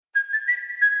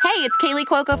Hey, it's Kaylee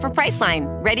Cuoco for Priceline.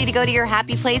 Ready to go to your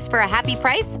happy place for a happy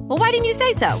price? Well, why didn't you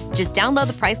say so? Just download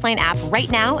the Priceline app right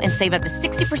now and save up to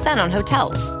 60% on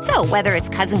hotels. So whether it's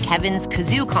Cousin Kevin's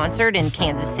Kazoo Concert in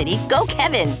Kansas City, go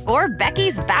Kevin, or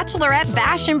Becky's Bachelorette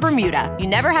Bash in Bermuda, you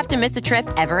never have to miss a trip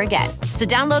ever again. So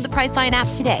download the Priceline app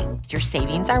today. Your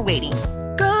savings are waiting.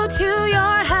 Go to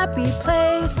your happy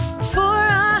place for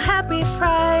a happy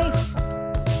price.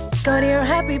 Go to your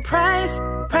happy price,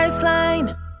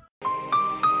 Priceline.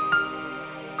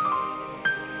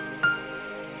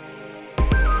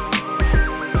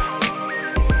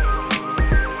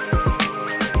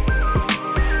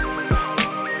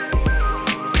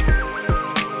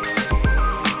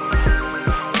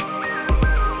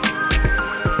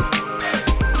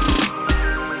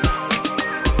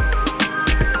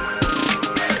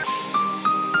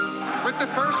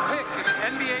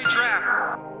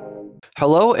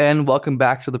 Hello and welcome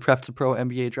back to the Prep to Pro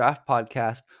NBA Draft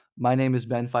Podcast. My name is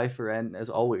Ben Pfeiffer, and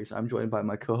as always, I'm joined by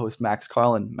my co-host Max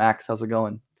Carlin. Max, how's it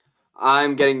going?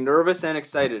 I'm getting nervous and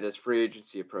excited as free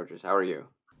agency approaches. How are you?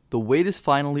 The wait is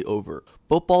finally over.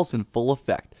 Football's in full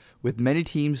effect, with many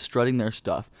teams strutting their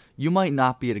stuff. You might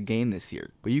not be at a game this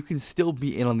year, but you can still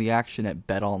be in on the action at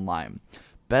BetOnline.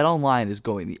 BetOnline is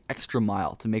going the extra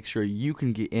mile to make sure you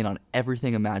can get in on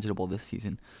everything imaginable this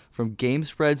season. From game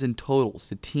spreads and totals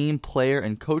to team, player,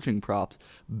 and coaching props,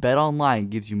 BetOnline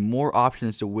gives you more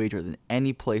options to wager than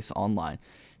any place online.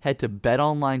 Head to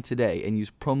BetOnline today and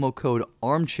use promo code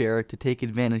ARMCHAIR to take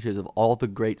advantages of all the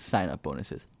great sign-up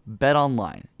bonuses.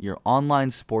 BetOnline, your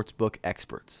online sportsbook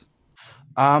experts.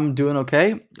 I'm doing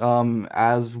okay.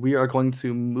 As we are going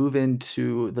to move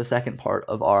into the second part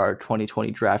of our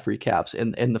 2020 draft recaps.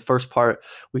 In the first part,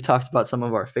 we talked about some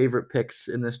of our favorite picks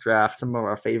in this draft, some of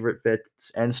our favorite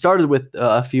fits, and started with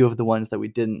a few of the ones that we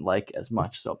didn't like as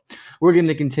much. So we're going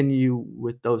to continue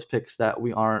with those picks that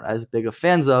we aren't as big of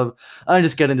fans of, and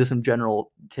just get into some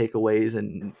general takeaways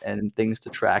and things to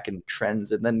track and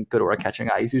trends, and then go to our catching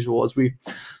eye as usual as we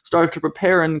start to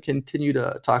prepare and continue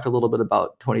to talk a little bit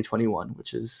about 2021,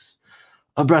 which is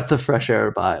a breath of fresh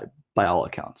air by all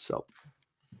accounts. So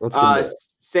let's go.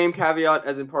 Same caveat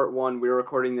as in part one. We're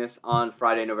recording this on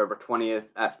Friday, November 20th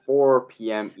at 4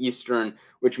 p.m. Eastern,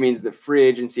 which means that free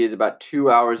agency is about 2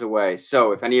 hours away.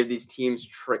 So if any of these teams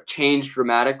change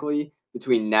dramatically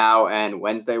between now and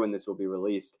Wednesday when this will be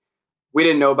released, we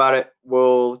didn't know about it.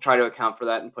 We'll try to account for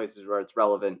that in places where it's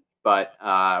relevant, but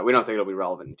we don't think it'll be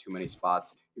relevant in too many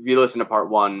spots. If you listen to part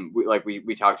one,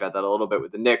 we talked about that a little bit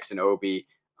with the Knicks and Obi.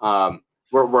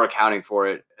 We're accounting for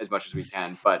it as much as we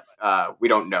can, but we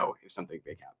don't know if something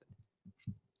big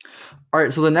happened. All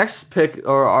right, so the next pick,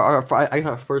 or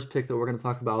our first pick that we're going to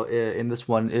talk about in this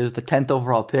one is the 10th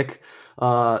overall pick.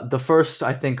 The first,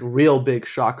 I think, real big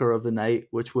shocker of the night,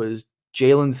 which was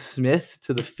Jalen Smith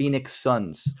to the Phoenix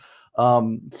Suns.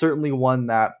 Certainly one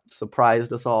that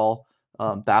surprised us all.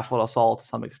 Baffled us all to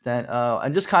some extent,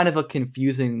 and just kind of a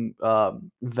confusing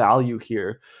value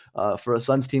here for a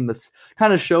Suns team that's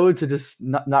kind of showed to just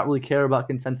not really care about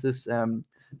consensus,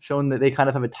 shown that they kind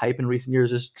of have a type in recent years,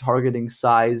 just targeting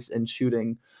size and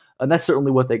shooting. And that's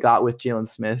certainly what they got with Jalen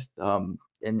Smith,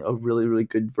 and a really, really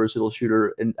good versatile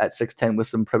shooter at 6'10" with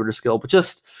some perimeter skill. But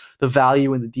just the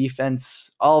value in the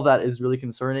defense, all of that is really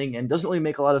concerning and doesn't really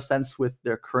make a lot of sense with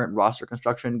their current roster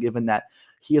construction, given that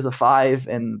he is a 5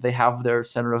 and they have their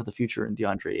center of the future in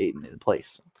DeAndre Ayton in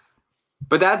place.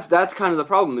 But that's kind of the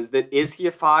problem, is he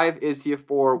a 5? Is he a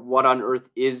 4? What on earth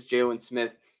is Jalen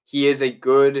Smith? He is a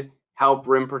good help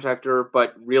rim protector,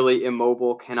 but really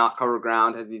immobile, cannot cover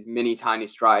ground, has these mini tiny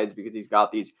strides because he's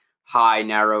got these high,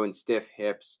 narrow, and stiff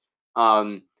hips.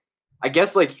 I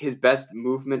guess like his best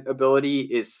movement ability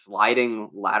is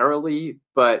sliding laterally,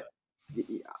 but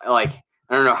like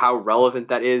I don't know how relevant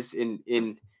that is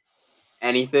in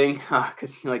anything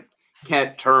because he like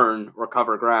can't turn or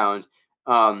cover ground.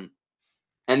 And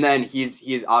then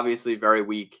he's obviously very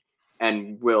weak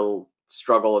and will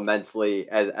struggle immensely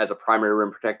as a primary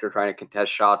rim protector trying to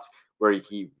contest shots where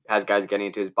he has guys getting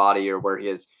into his body or where he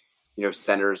has,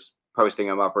 centers posting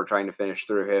him up or trying to finish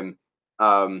through him.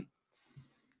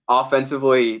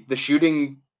 Offensively, the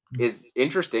shooting is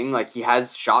interesting. Like he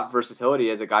has shot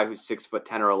versatility as a guy who's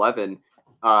 6'10" or 11.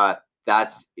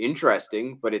 That's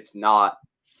interesting, but it's not.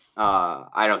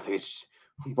 I don't think it's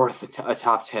worth a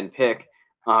top 10 pick.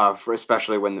 For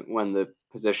especially when the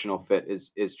positional fit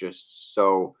is just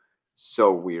so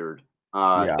weird.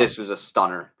 This was a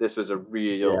stunner. This was a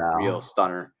real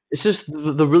stunner. It's just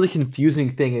the really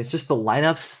confusing thing. It's just the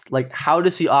lineups. Like, how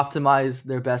does he optimize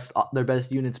their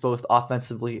best units both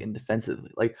offensively and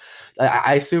defensively? Like,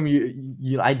 I assume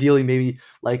you ideally maybe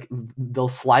like they'll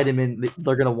slide him in.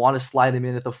 They're gonna want to slide him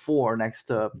in at the 4 next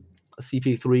to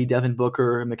CP3, Devin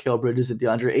Booker, Mikal Bridges, and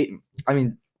DeAndre Ayton. I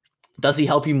mean, does he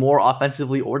help you more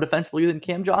offensively or defensively than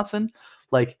Cam Johnson?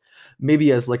 Like,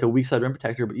 maybe as like a weak side rim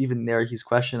protector, but even there he's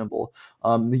questionable.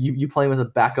 You play him as a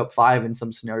backup 5 in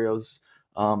some scenarios.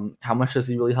 How much does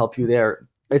he really help you there?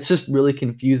 It's just really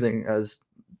confusing as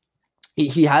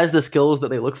he has the skills that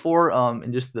they look for,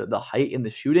 and just the height and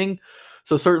the shooting.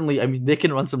 So certainly, I mean, they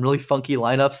can run some really funky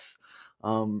lineups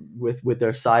with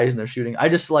their size and their shooting.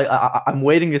 I'm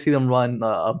waiting to see them run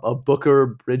a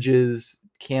Booker, Bridges,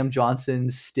 Cam Johnson,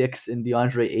 Sticks, and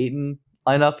DeAndre Ayton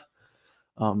lineup.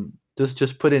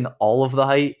 Just put in all of the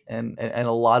height and a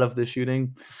lot of the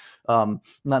shooting. Not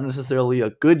necessarily a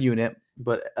good unit,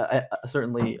 but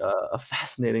certainly a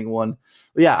fascinating one.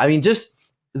 But yeah, I mean,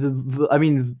 just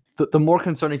the more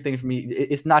concerning thing for me,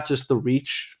 it's not just the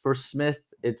reach for Smith.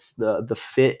 It's the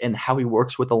fit and how he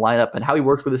works with the lineup and how he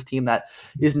works with his team that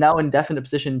is now in definite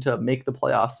position to make the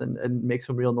playoffs and make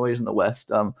some real noise in the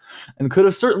West. And could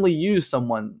have certainly used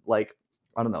someone like,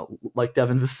 I don't know, like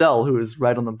Devin Vassell, who was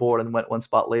right on the board and went one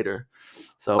spot later.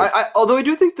 So, although I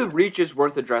do think the reach is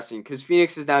worth addressing because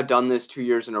Phoenix has now done this 2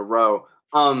 years in a row.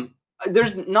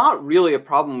 There's not really a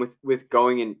problem with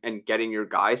going and getting your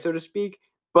guy, so to speak,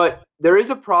 but there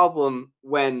is a problem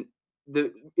when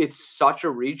it's such a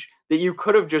reach that you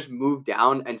could have just moved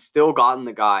down and still gotten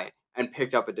the guy and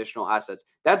picked up additional assets.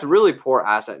 That's really poor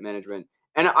asset management.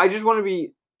 And I just want to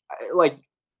be like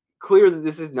clear that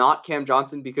this is not Cam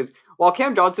Johnson, because while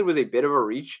Cam Johnson was a bit of a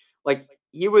reach, like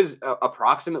he was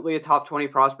approximately a top 20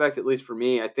 prospect, at least for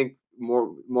me. I think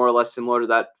more or less similar to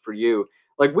that for you.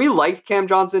 Like, we liked Cam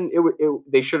Johnson.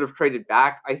 They should have traded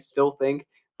back, I still think.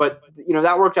 But,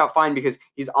 that worked out fine because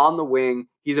he's on the wing.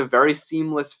 He's a very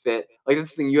seamless fit. Like,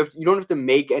 that's the thing. You don't have to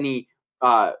make any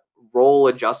role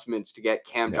adjustments to get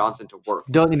Cam Johnson to work.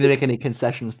 You don't need to make any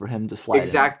concessions for him to slide in.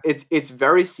 Exactly. It's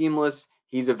very seamless.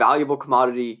 He's a valuable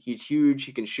commodity. He's huge.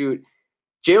 He can shoot.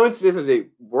 Jalen Smith was a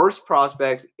worse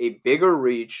prospect, a bigger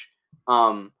reach.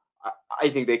 I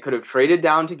think they could have traded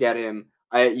down to get him.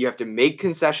 You have to make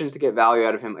concessions to get value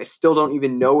out of him. I still don't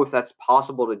even know if that's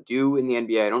possible to do in the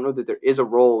NBA. I don't know that there is a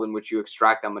role in which you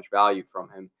extract that much value from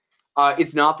him.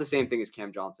 It's not the same thing as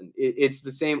Cam Johnson. It's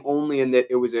the same only in that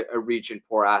it was a reach and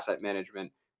poor asset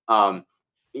management.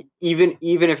 Even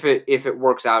if it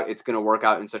works out, it's going to work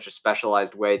out in such a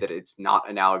specialized way that it's not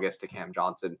analogous to Cam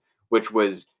Johnson, which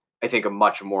was, I think, a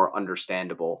much more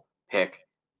understandable pick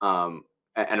and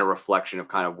a reflection of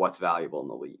kind of what's valuable in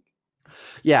the league.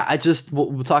 Yeah,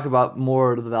 we'll talk about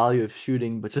more of the value of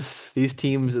shooting, but just these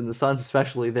teams and the Suns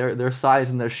especially, their size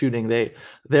and their shooting,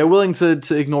 they're willing to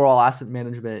ignore all asset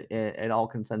management and all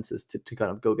consensus to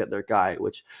kind of go get their guy,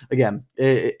 which again,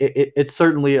 it's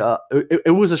certainly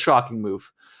it was a shocking move.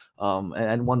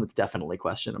 And one that's definitely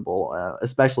questionable,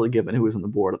 especially given who was on the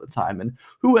board at the time and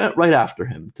who went right after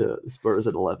him to the Spurs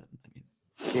at 11.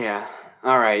 Yeah.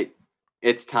 All right.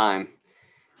 It's time.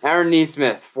 Aaron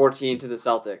Nesmith, 14 to the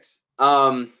Celtics.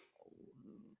 Do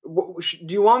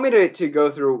you want me to go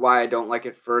through why I don't like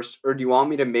it first, or do you want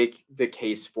me to make the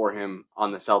case for him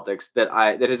on the Celtics that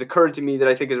has occurred to me that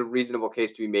I think is a reasonable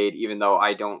case to be made, even though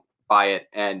I don't buy it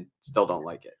and still don't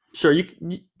like it? Sure.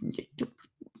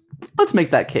 Let's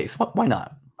make that case. Why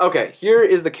not? Okay, here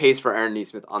is the case for Aaron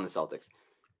Nesmith on the Celtics.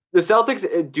 The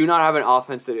Celtics do not have an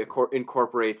offense that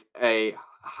incorporates a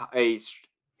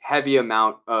heavy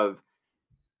amount of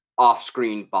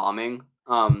off-screen bombing.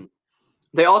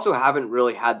 They also haven't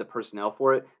really had the personnel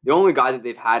for it. The only guy that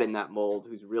they've had in that mold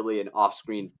who's really an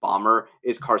off-screen bomber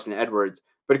is Carson Edwards.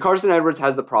 But Carson Edwards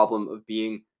has the problem of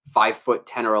being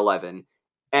 5'10" or 11.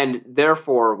 And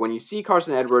therefore, when you see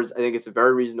Carson Edwards, I think it's a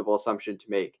very reasonable assumption to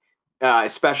make,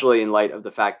 especially in light of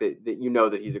the fact that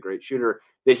that he's a great shooter,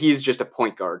 that he's just a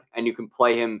point guard and you can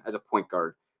play him as a point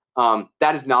guard.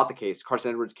 That is not the case.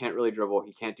 Carson Edwards can't really dribble.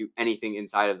 He can't do anything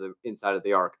inside of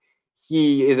the arc.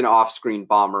 He is an off-screen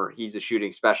bomber. He's a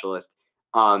shooting specialist.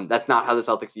 That's not how the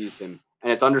Celtics used him,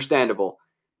 and it's understandable.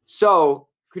 So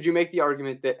could you make the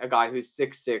argument that a guy who's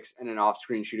 6'6" and an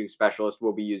off-screen shooting specialist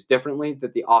will be used differently,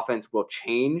 that the offense will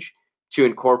change to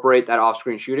incorporate that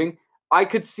off-screen shooting? I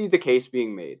could see the case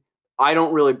being made. I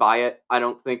don't really buy it. I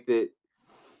don't think that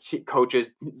coaches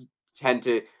tend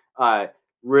to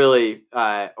really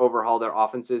overhaul their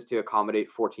offenses to accommodate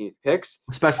 14th picks.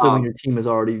 Especially when your team is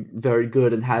already very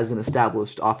good and has an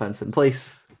established offense in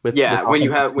place. When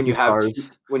you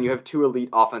have two elite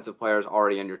offensive players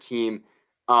already on your team.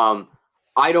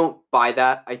 I don't buy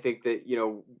that. I think that,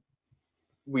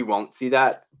 we won't see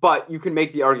that, but you can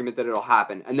make the argument that it'll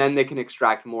happen, and then they can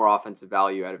extract more offensive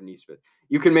value out of Nesmith.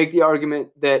 You can make the argument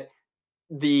that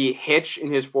the hitch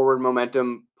in his forward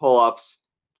momentum pull-ups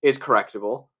is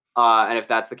correctable, and if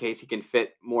that's the case, he can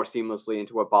fit more seamlessly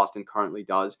into what Boston currently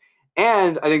does.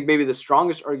 And I think maybe the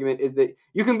strongest argument is that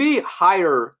you can be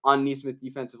higher on Nesmith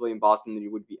defensively in Boston than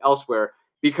you would be elsewhere,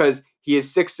 because he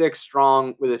is 6'6",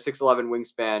 strong with a 6'11"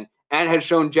 wingspan, and has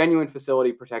shown genuine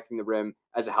facility protecting the rim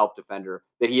as a help defender,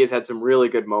 that he has had some really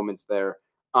good moments there.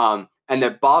 And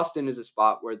that Boston is a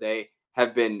spot where they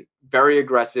have been very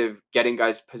aggressive, getting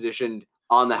guys positioned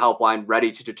on the help line,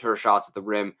 ready to deter shots at the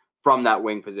rim from that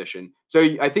wing position. So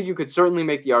I think you could certainly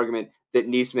make the argument that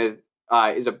Nesmith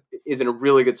is in a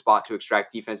really good spot to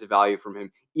extract defensive value from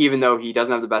him, even though he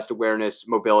doesn't have the best awareness,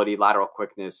 mobility, lateral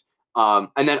quickness.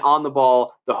 And then on the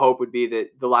ball, the hope would be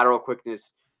that the lateral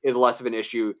quickness is less of an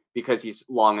issue because he's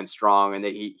long and strong and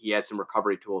that he has some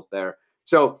recovery tools there.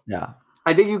 So Yeah.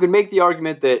 I think you can make the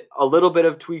argument that a little bit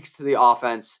of tweaks to the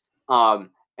offense, and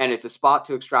it's a spot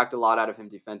to extract a lot out of him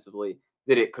defensively,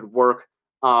 that it could work.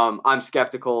 I'm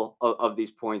skeptical of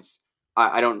these points.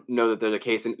 I don't know that they're the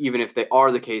case. And even if they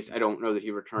are the case, I don't know that he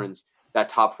returns that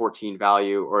top 14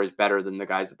 value or is better than the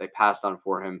guys that they passed on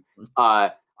for him.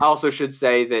 I also should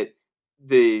say that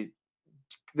the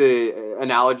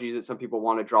analogies that some people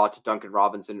want to draw to Duncan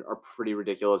Robinson are pretty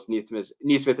ridiculous.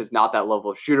 Nesmith is not that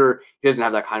level of shooter. He doesn't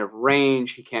have that kind of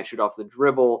range. He can't shoot off the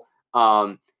dribble.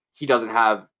 He doesn't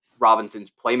have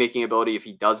Robinson's playmaking ability if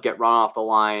he does get run off the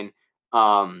line.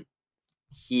 And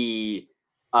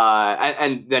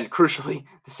then crucially,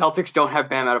 the Celtics don't have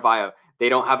Bam Adebayo. They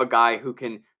don't have a guy who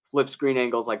can flip screen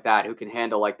angles like that, who can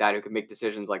handle like that, who can make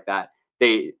decisions like that.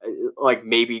 They like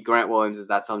maybe Grant Williams is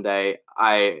that someday.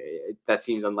 That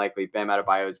seems unlikely. Bam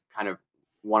Adebayo is kind of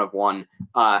one of one,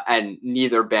 and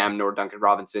neither Bam nor Duncan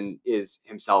Robinson is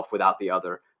himself without the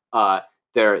other.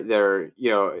 They're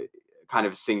kind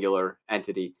of a singular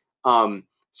entity.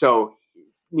 So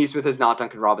Nesmith is not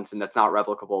Duncan Robinson. That's not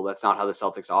replicable. That's not how the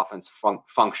Celtics offense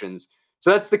functions. So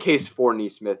that's the case for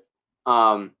Nesmith.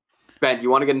 Ben, do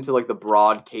you want to get into like the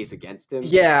broad case against him?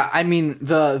 Yeah, I mean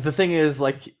the thing is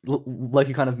like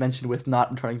you kind of mentioned with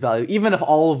not returning value, even if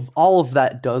all of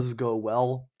that does go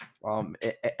well,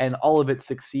 and all of it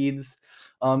succeeds,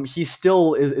 he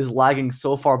still is lagging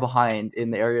so far behind in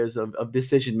the areas of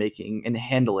decision making and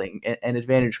handling and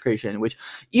advantage creation, which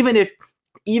even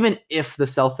if the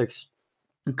Celtics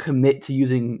commit to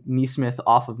using Nesmith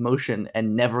off of motion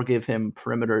and never give him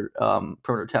perimeter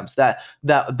attempts, that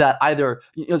either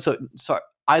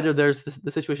either there's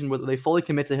the situation where they fully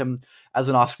commit to him as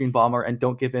an off-screen bomber and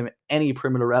don't give him any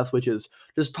perimeter reps, which is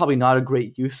just probably not a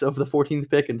great use of the 14th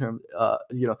pick in terms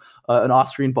an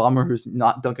off-screen bomber who's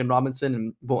not Duncan Robinson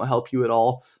and won't help you at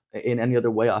all in any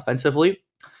other way offensively.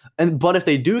 But if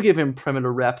they do give him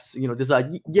perimeter reps,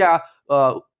 decide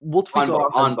we'll tweak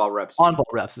on ball reps. On ball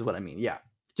reps is what I mean. Yeah.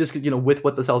 Just with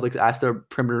what the Celtics ask their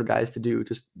perimeter guys to do,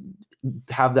 just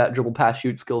have that dribble, pass,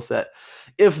 shoot skill set.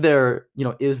 If there,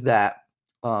 is that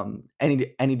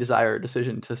any desire or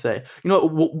decision to say,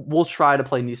 we'll try to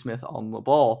play Nesmith on the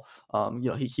ball.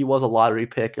 He was a lottery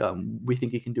pick. We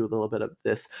think he can do a little bit of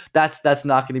this. That's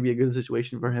not going to be a good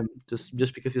situation for him,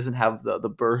 just because he doesn't have the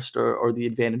burst or the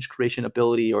advantage creation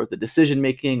ability or the decision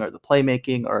making or the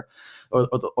playmaking or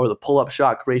the pull up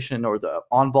shot creation or the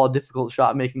on ball difficult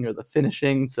shot making or the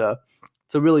finishing to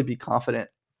really be confident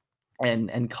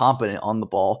and competent on the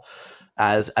ball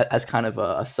as kind of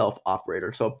a self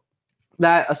operator. So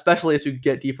that, especially as you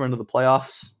get deeper into the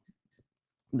playoffs,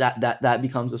 that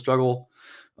becomes a struggle.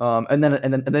 And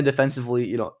then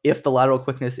defensively, if the lateral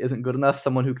quickness isn't good enough,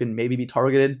 someone who can maybe be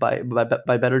targeted by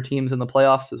better teams in the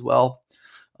playoffs as well.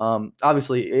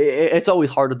 Obviously, it's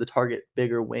always harder to target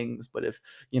bigger wings, but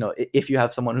if you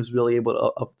have someone who's really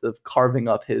able of carving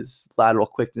up his lateral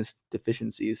quickness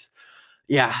deficiencies,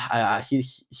 he's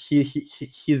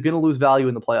going to lose value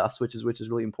in the playoffs, which is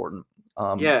really important.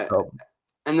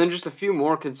 And then just a few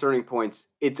more concerning points.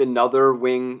 It's another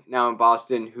wing now in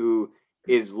Boston who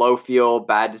is low field,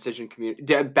 bad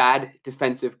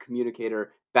defensive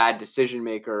communicator, bad decision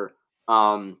maker,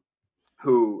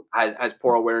 who has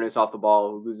poor awareness off the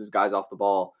ball, who loses guys off the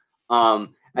ball.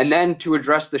 And then to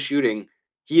address the shooting,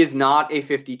 he is not a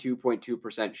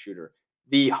 52.2% shooter.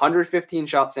 The 115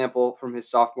 shot sample from his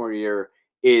sophomore year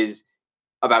is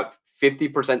about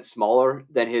 50% smaller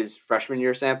than his freshman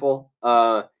year sample.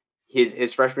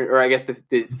 His freshman, or I guess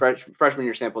the freshman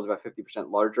year sample is about 50%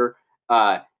 larger,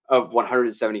 of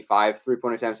 175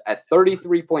 3-point attempts at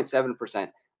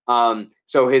 33.7%.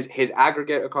 So his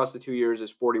aggregate across the 2 years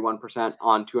is 41%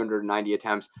 on 290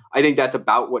 attempts. I think that's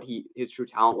about what his true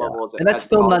talent level is. And that's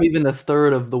still not even a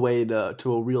third of the way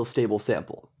to a real stable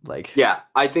sample.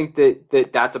 I think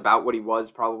that's about what he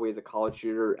was probably as a college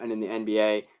shooter, and in the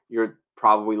NBA, you're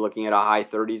probably looking at a high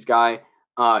 30s guy.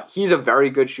 He's a very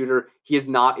good shooter. He is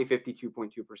not a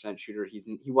 52.2% shooter.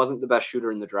 He wasn't the best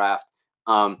shooter in the draft.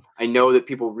 I know that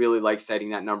people really like citing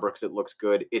that number because it looks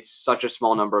good. It's such a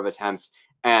small number of attempts,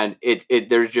 and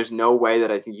there's just no way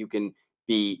that I think you can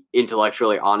be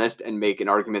intellectually honest and make an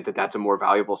argument that that's a more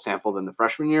valuable sample than the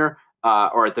freshman year,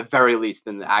 or at the very least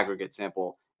than the aggregate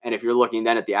sample. And if you're looking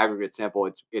then at the aggregate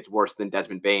sample, it's worse than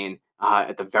Desmond Bane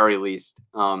at the very least.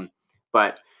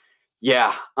 But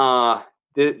yeah,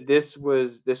 this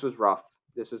was rough.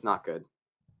 This was not good.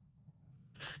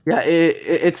 Yeah,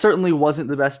 it certainly wasn't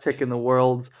the best pick in the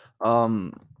world.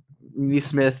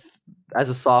 Nesmith as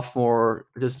a sophomore,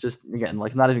 just again,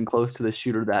 not even close to the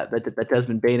shooter that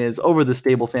Desmond Bane is over the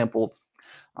stable sample,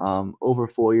 over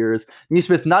 4 years.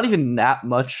 Nesmith not even that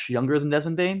much younger than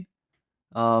Desmond Bane,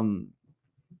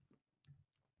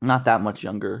 not that much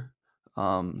younger.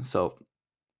 So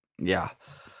yeah.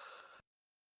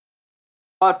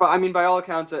 But I mean, by all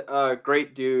accounts, a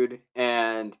great dude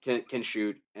and can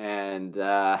shoot, and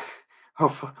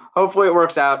hopefully it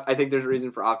works out. I think there's a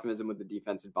reason for optimism with the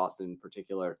defense in Boston in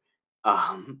particular,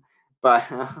 but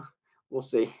we'll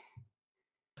see.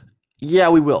 Yeah,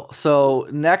 we will. So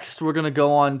next we're going to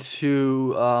go on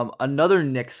to another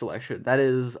Knicks selection. That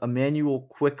is Immanuel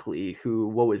Quickley, who,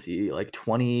 what was he,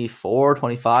 24,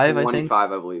 25, I think?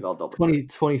 25, I believe. I'll double check.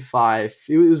 25.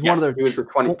 It was one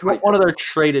of their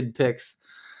traded picks.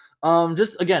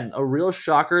 Just, again, a real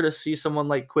shocker to see someone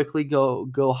like Quickley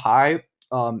go high.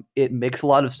 It makes a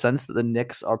lot of sense that the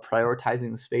Knicks are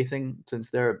prioritizing the spacing, since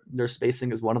their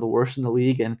spacing is one of the worst in the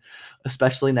league, and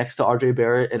especially next to RJ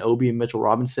Barrett and Obi and Mitchell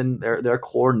Robinson, their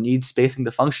core needs spacing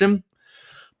to function.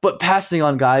 But passing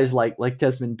on guys like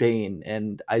Desmond Bane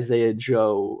and Isaiah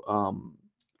Joe,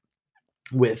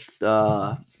 with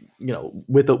those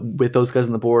guys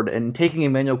on the board, and taking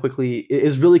Immanuel Quickley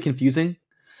is really confusing.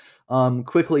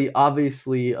 Quickley,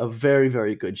 obviously a very,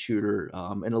 very good shooter,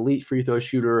 an elite free throw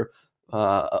shooter.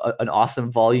 An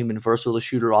awesome volume and versatile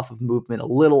shooter off of movement, a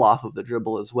little off of the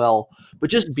dribble as well. But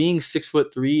just being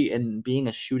 6'3" and being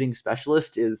a shooting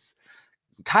specialist is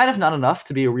kind of not enough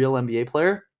to be a real NBA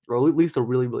player, or at least a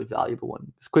really, really valuable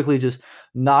one. It's Quickley just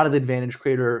not an advantage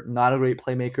creator, not a great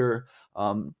playmaker,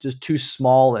 just too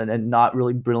small and not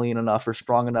really brilliant enough or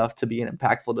strong enough to be an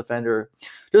impactful defender.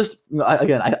 Just,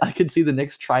 I could see the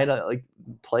Knicks trying to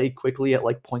play Quickley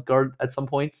at point guard at some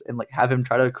points and have him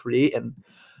try to create, and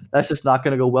that's just not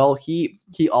going to go well. He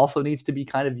also needs to be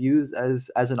kind of used as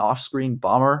an off-screen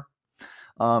bomber.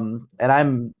 And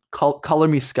I'm color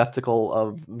me skeptical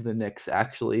of the Knicks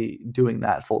actually doing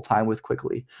that full time with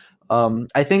Quickley.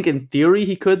 I think in theory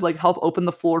he could help open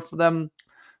the floor for them,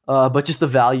 but just the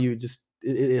value it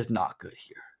is not good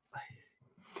here.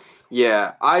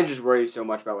 Yeah, I just worry so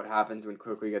much about what happens when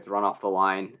Quickley gets run off the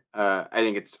line. I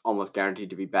think it's almost guaranteed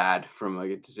to be bad from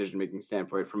a decision-making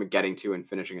standpoint, from a getting to and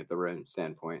finishing at the rim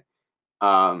standpoint.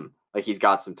 He's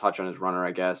got some touch on his runner,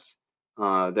 I guess.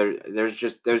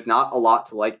 There's not a lot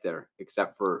to like there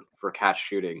except for catch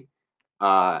shooting,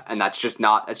 and that's just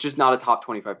not a top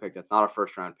 25 pick. That's not a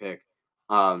first round pick.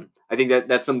 I think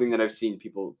that's something that I've seen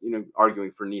people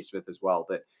arguing for Nesmith as well,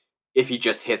 that if he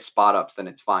just hits spot ups then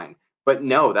it's fine. But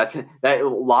no, that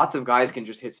lots of guys can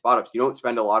just hit spot ups. You don't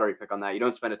spend a lottery pick on that. You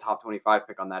don't spend a top 25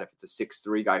 pick on that if it's a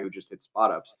 6'3" guy who just hits spot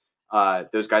ups.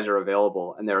 Those guys are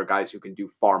available, and there are guys who can do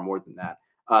far more than that.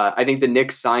 I think the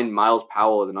Knicks signed Miles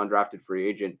Powell as an undrafted free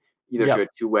agent, either to a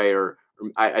two-way or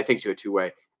I think to a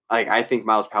two-way. I think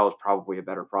Miles Powell is probably a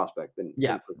better prospect than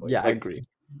Quickley. I agree.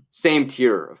 Same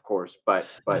tier, of course, but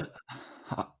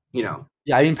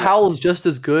Yeah, I mean, Powell's just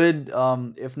as good,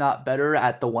 if not better,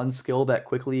 at the one skill that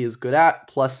Quickley is good at,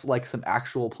 plus some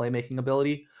actual playmaking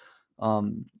ability.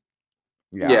 And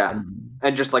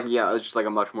just it's just a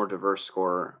much more diverse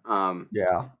scorer.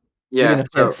 Even if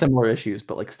they have similar issues,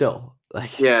 but still,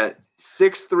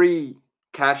 6'3"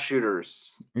 catch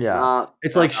shooters. Yeah,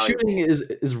 it's shooting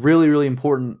is really, really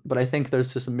important, but I think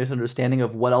there's just a misunderstanding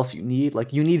of what else you need.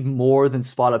 You need more than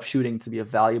spot up shooting to be a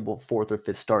valuable fourth or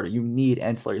fifth starter. You need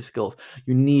ancillary skills.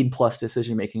 You need plus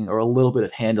decision making, or a little bit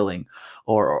of handling,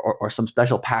 or some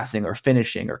special passing, or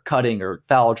finishing, or cutting, or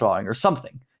foul drawing, or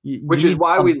something. Which is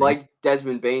why we like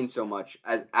Desmond Bane so much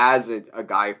as a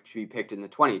guy to be picked in the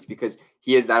 20s, because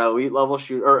he is that elite level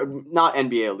shooter, or not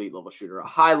NBA elite level shooter, a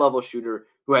high level shooter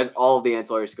who has all of the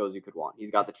ancillary skills you could want.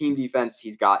 He's got the team defense.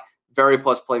 He's got very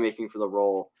plus playmaking for the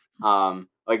role.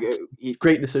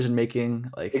 Great decision making.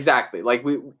 Like exactly. Like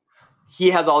he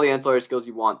has all the ancillary skills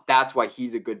you want. That's why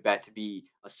he's a good bet to be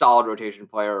a solid rotation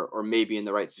player, or maybe in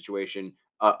the right situation,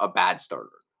 a bad starter.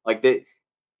 Like that,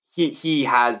 he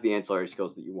has the ancillary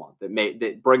skills that you want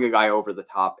that bring a guy over the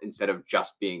top instead of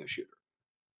just being a shooter.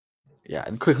 Yeah,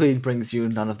 and quickly brings you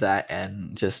none of that,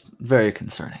 and just very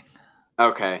concerning.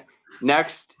 Okay,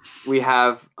 next we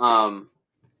have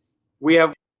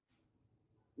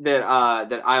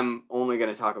that I'm only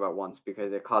going to talk about once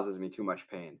because it causes me too much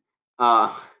pain.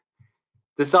 The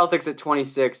Celtics at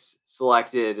 26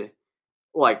 selected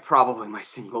like probably my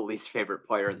single least favorite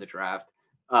player in the draft,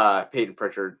 Peyton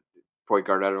Pritchard, point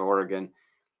guard out of Oregon.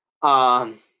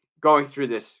 Going through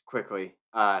this quickly,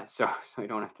 so I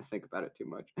don't have to think about it too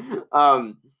much.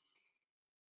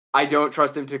 I don't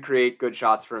trust him to create good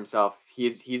shots for himself.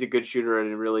 He's a good shooter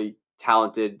and a really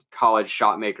talented college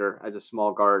shot maker as a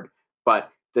small guard,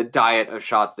 but the diet of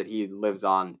shots that he lives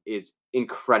on is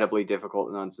incredibly difficult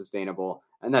and unsustainable,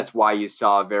 and that's why you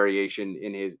saw a variation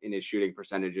in his shooting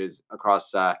percentages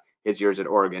across his years at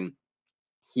Oregon.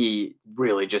 He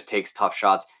really just takes tough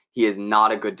shots. He is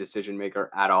not a good decision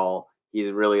maker at all.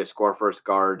 He's really a score first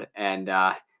guard and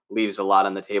leaves a lot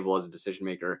on the table as a decision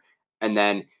maker. And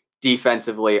then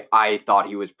defensively, I thought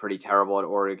he was pretty terrible at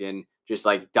Oregon, just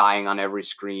like dying on every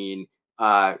screen,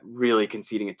 really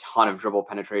conceding a ton of dribble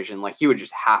penetration. Like he would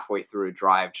just halfway through a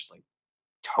drive, just like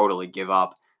totally give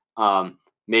up.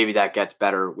 Maybe that gets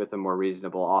better with a more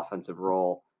reasonable offensive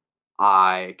role.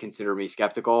 I consider me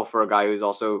skeptical for a guy who's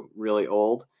also really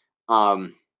old.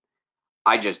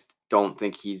 I just don't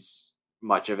think he's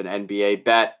much of an NBA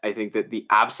bet. I think that the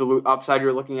absolute upside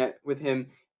you're looking at with him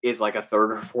is like a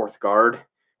third or fourth guard.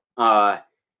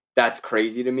 That's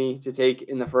crazy to me to take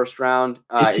in the first round.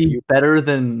 Is he better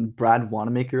than Brad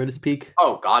Wanamaker at his peak?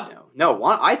 Oh, God, no. No,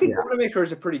 I think Wanamaker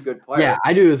is a pretty good player. Yeah,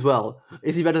 I do as well.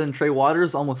 Is he better than Trey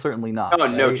Waters? Almost certainly not. Oh,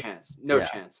 right? No chance. No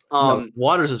chance. No,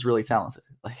 Waters is really talented.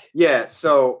 Yeah,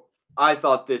 so I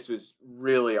thought this was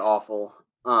really awful.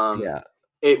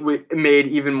 It made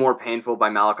even more painful by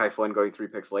Malachi Flynn going 3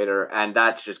 picks later, and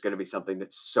that's just going to be something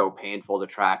that's so painful to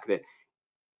track that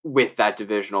with that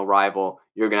divisional rival,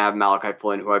 you're going to have Malachi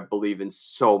Flynn, who I believe in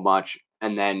so much,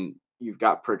 and then you've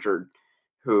got Pritchard,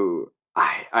 who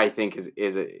I think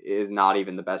is not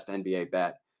even the best NBA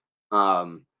bet.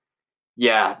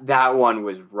 Yeah, that one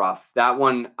was rough. That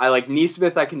one, I like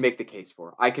Nesmith. I can make the case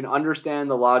for. I can understand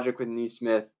the logic with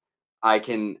Nesmith. I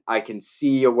can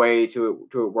see a way to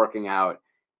it working out.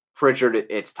 Pritchard,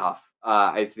 it's tough.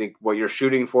 I think what you're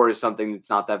shooting for is something that's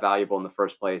not that valuable in the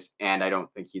first place, and I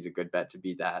don't think he's a good bet to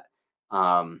be that.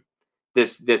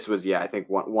 This was, I think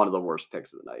one of the worst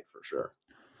picks of the night for sure.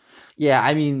 Yeah,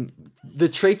 I mean, the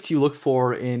traits you look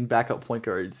for in backup point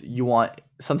guards, you want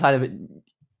some kind of,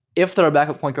 if they're a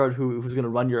backup point guard who's going to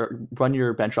run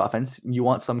your bench offense, you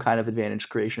want some kind of advantage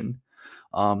creation.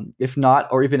 If not,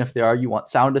 or even if they are, you want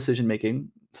sound decision making,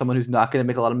 someone who's not going to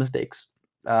make a lot of mistakes,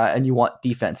 and you want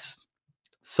defense.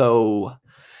 So,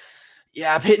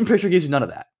 yeah, Peyton Pritchard gives you none of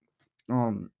that,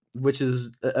 which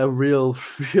is a real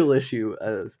issue,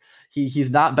 as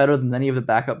he's not better than any of the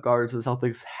backup guards the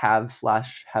Celtics have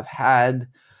had.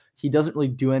 He doesn't really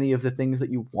do any of the things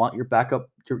that you want your backup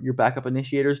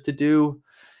initiators to do.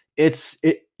 It's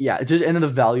just end of the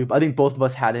value. I think both of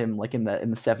us had him like in the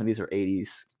 70s or 80s.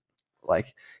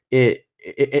 Like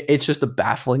it's just a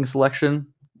baffling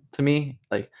selection to me,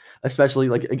 like especially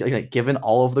like given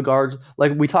all of the guards.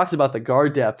 Like we talked about the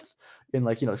guard depth,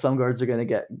 and some guards are going to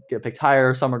get picked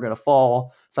higher, some are going to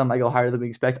fall, some might go higher than we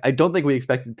expect. I don't think we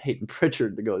expected Peyton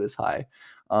Pritchard to go this high.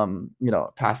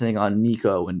 Passing on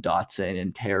Nico and Dotson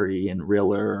and Terry and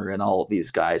Riller and all of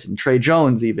these guys, and Trey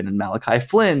Jones even, and Malachi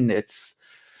Flynn. It's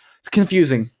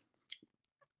confusing.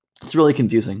 It's really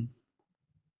confusing.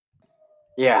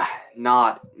 Yeah,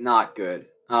 not good.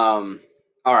 All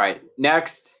right,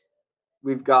 next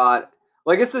we've got.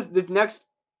 Well, I guess this next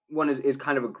one is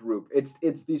kind of a group. It's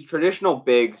these traditional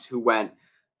bigs who went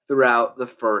throughout the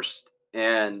first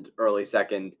and early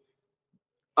second.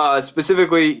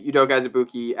 Specifically, Udoka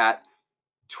Azubuike at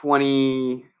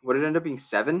 20. What did it end up being?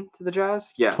 7 to the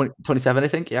Jazz? Yeah, 27, I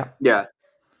think. Yeah. Yeah.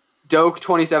 Doak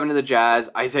 27 to the Jazz.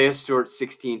 Isaiah Stewart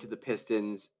 16 to the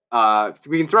Pistons.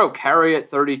 We can throw Carey at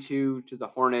 32 to the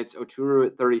Hornets. Oturu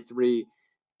at 33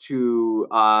 to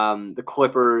the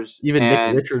Clippers. Even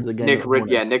Nick Richards again.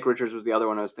 Nick Richards was the other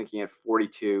one I was thinking at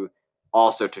 42,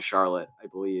 also to Charlotte, I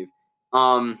believe.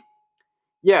 We're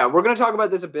going to talk about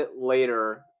this a bit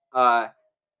later.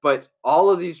 But all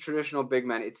of these traditional big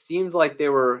men, it seemed like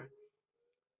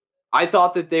I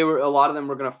thought that a lot of them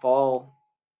were going to fall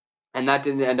and that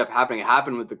didn't end up happening. It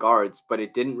happened with the guards, but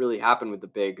it didn't really happen with the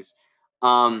bigs.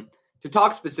 To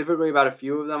talk specifically about a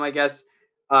few of them, I guess,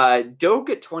 Doak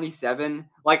at 27,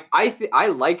 like I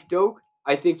like Doak.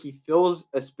 I think he fills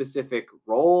a specific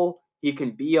role. He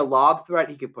can be a lob threat.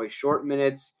 He can play short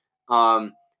minutes.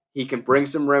 He can bring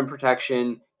some rim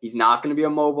protection. He's not going to be a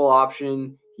mobile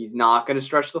option. He's not going to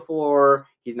stretch the floor.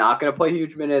 He's not going to play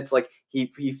huge minutes. Like he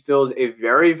fills a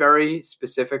very, very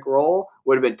specific role.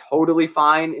 Would have been totally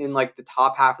fine in like the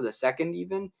top half of the second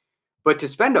even. But to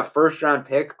spend a first round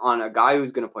pick on a guy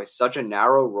who's going to play such a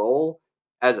narrow role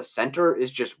as a center is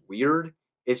just weird.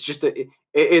 It's just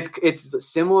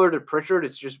it's similar to Pritchard.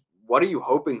 It's just, what are you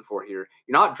hoping for here?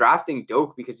 You're not drafting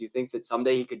Doak because you think that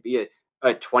someday he could be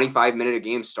a 25-minute a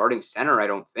game starting center. I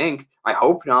don't think. I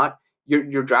hope not.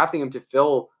 You're drafting him to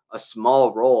fill a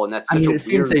small role, and that's such it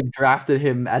seems they drafted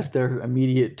him as their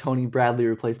immediate Tony Bradley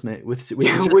replacement, which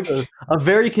a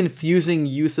very confusing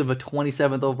use of a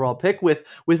 27th overall pick with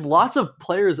lots of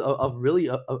players of really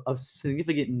of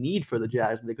significant need for the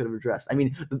Jazz that they could have addressed. I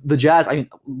mean, the Jazz. I mean,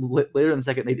 later in the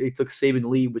second, they took Saben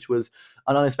Lee, which was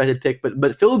an unexpected pick,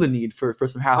 but filled the need for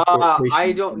some half.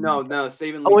 I don't know. No,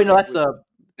 Saben Lee. Oh wait, no, that's the.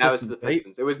 That was the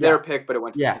Pistons. It was their pick, but it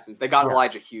went to the Pistons. They got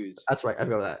Elijah Hughes. That's right. I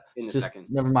forgot that. In the second.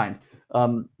 Never mind.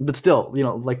 But still,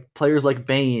 like players like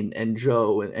Bane and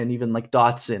Joe and even like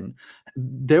Dotson,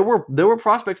 there were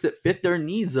prospects that fit their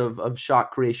needs of shot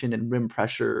creation and rim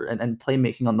pressure and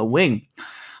playmaking on the wing.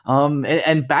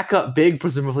 And backup big,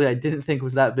 presumably, I didn't think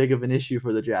was that big of an issue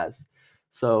for the Jazz.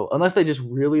 So unless they just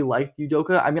really liked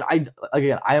Udoka, I mean,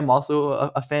 I am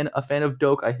also a fan of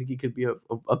Doak. I think he could be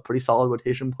a pretty solid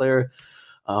rotation player.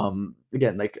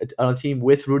 Again, like on a team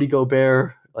with Rudy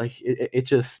Gobert, like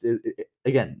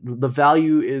again, the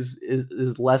value is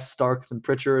less stark than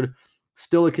Pritchard.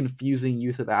 Still a confusing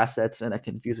use of assets and a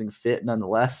confusing fit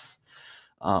nonetheless.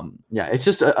 It's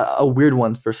just a weird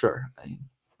one for sure.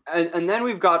 And then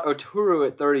we've got Oturu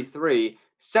at 33,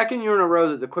 second year in a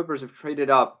row that the Clippers have traded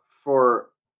up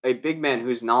for a big man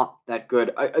who's not that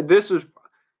good.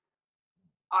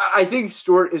 I think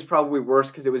Stewart is probably worse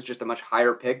because it was just a much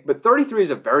higher pick, but 33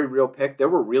 is a very real pick. There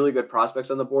were really good prospects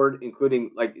on the board,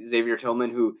 including like Xavier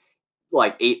Tillman, who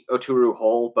like ate Oturu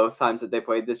whole both times that they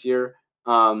played this year,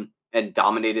 and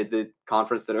dominated the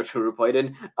conference that Oturu played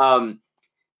in.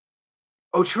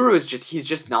 Oturu he's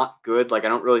just not good. Like, I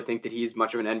don't really think that he's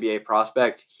much of an NBA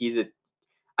prospect.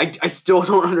 I still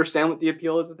don't understand what the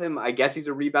appeal is with him. I guess he's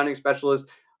a rebounding specialist.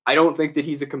 I don't think that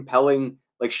he's a compelling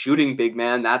like shooting big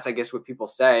man. That's, I guess, what people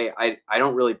say. I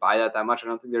don't really buy that much. I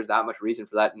don't think there's that much reason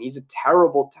for that. And he's a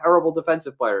terrible, terrible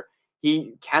defensive player.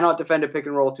 He cannot defend a pick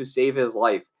and roll to save his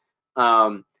life.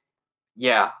 I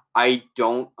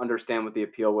don't understand what the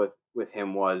appeal with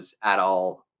him was at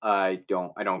all. I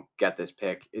don't get this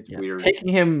pick. It's weird. Taking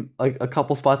him like a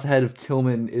couple spots ahead of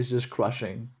Tillman is just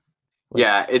crushing.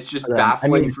 It's just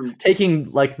baffling. I mean, taking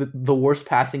like the worst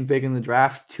passing big in the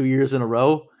draft 2 years in a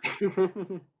row.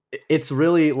 It's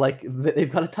really like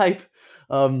they've got a type,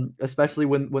 especially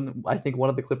when I think one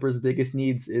of the Clippers' biggest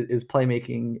needs is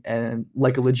playmaking, and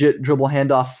like a legit dribble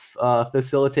handoff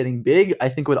facilitating big, I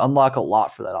think would unlock a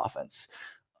lot for that offense.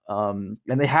 And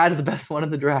they had the best one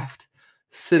in the draft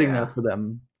sitting there for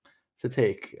them to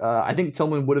take. I think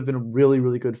Tillman would have been a really,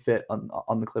 really good fit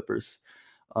on the Clippers.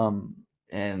 And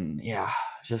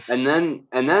then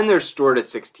there's Stewart at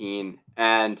 16,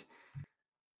 and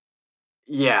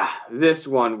this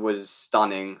one was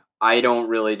stunning. I don't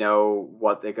really know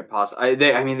what they could possibly.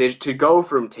 They to go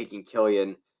from taking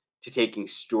Killian to taking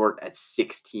Stewart at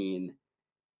 16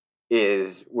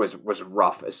 was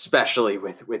rough, especially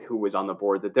with who was on the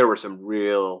board. That there were some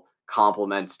real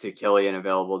compliments to Killian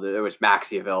available. There was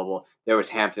Maxey available. There was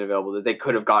Hampton available. That they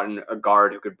could have gotten a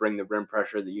guard who could bring the rim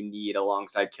pressure that you need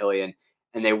alongside Killian,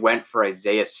 and they went for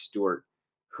Isaiah Stewart,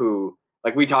 who,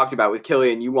 like we talked about with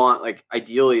Killian, you want like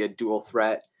ideally a dual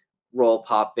threat roll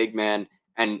pop big man,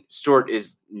 and Stewart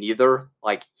is neither.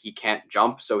 Like, he can't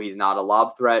jump, so he's not a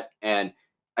lob threat. And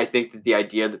I think that the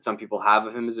idea that some people have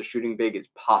of him as a shooting big is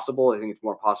possible. I think it's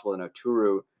more possible than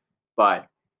Oturu, but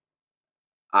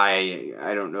I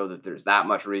don't know that there's that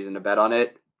much reason to bet on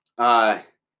it.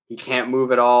 He can't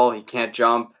move at all. He can't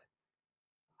jump.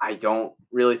 I don't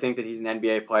really think that he's an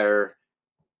NBA player.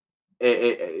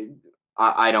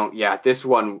 I don't. Yeah, this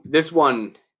one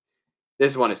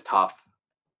is tough.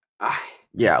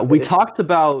 We talked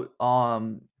about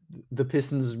the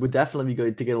Pistons would definitely be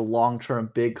good to get a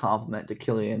long-term big compliment to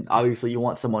Killian. Obviously, you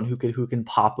want someone who can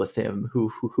pop with him,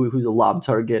 who's a lob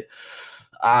target.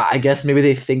 I guess maybe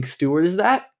they think Stewart is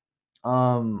that.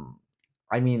 I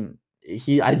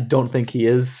don't think he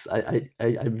is. I'd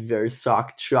be very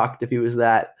shocked if he was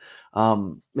that.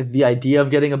 The idea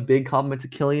of getting a big compliment to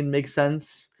Killian makes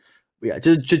sense. But yeah,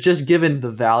 just given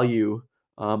the value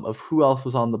of who else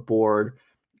was on the board,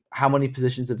 how many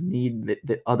positions of need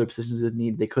that other positions of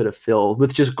need they could have filled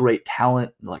with just great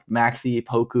talent like Maxi,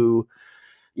 Poku.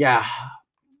 Yeah,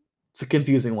 it's a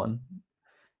confusing one.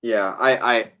 Yeah,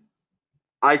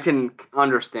 I can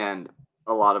understand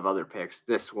a lot of other picks.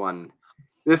 This one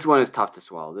is tough to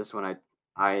swallow. This one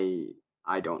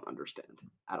I don't understand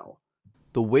at all.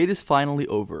 The wait is finally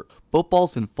over.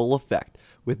 Football's in full effect.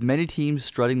 With many teams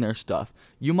strutting their stuff,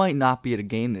 you might not be at a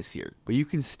game this year, but you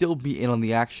can still be in on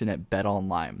the action at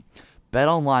BetOnline.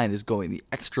 BetOnline is going the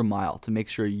extra mile to make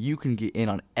sure you can get in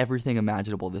on everything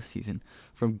imaginable this season.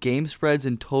 From game spreads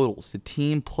and totals to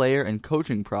team, player, and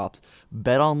coaching props,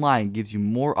 BetOnline gives you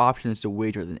more options to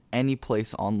wager than any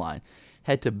place online.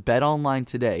 Head to BetOnline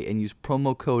today and use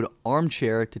promo code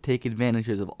ARMCHAIR to take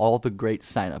advantages of all the great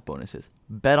sign-up bonuses.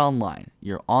 BetOnline,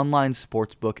 your online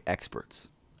sportsbook experts.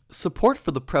 Support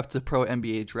for the Prep to Pro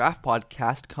NBA Draft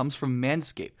podcast comes from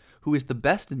Manscaped, who is the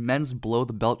best in men's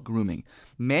below-the-belt grooming.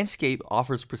 Manscaped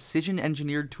offers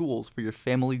precision-engineered tools for your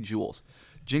family jewels.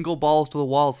 Jingle balls to the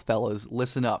walls, fellas.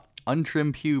 Listen up.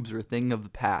 Untrimmed pubes are a thing of the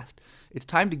past. It's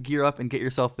time to gear up and get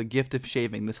yourself the gift of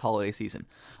shaving this holiday season.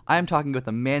 I am talking about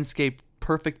the Manscaped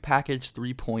Perfect Package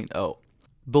 3.0.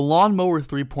 The Lawnmower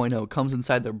 3.0 comes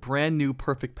inside their brand new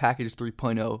Perfect Package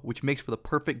 3.0, which makes for the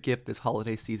perfect gift this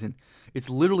holiday season. It's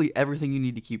literally everything you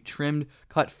need to keep trimmed,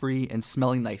 cut-free, and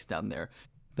smelling nice down there.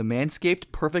 The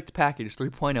Manscaped Perfect Package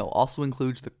 3.0 also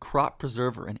includes the Crop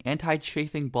Preserver, an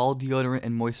anti-chafing ball deodorant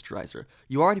and moisturizer.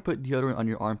 You already put deodorant on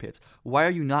your armpits. Why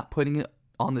are you not putting it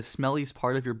on the smelliest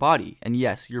part of your body? And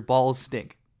yes, your balls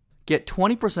stink. Get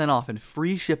 20% off and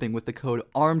free shipping with the code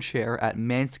ARMCHAIR at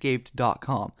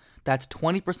manscaped.com. That's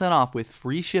 20% off with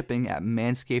free shipping at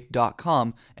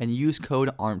manscaped.com and use code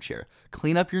ARMCHAIR.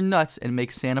 Clean up your nuts and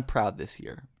make Santa proud this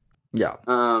year. Yeah.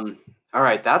 All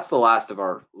right, that's the last of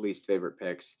our least favorite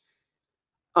picks.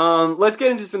 Let's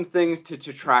get into some things to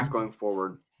track going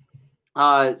forward.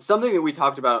 Something that we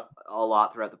talked about a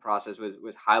lot throughout the process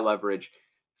was high leverage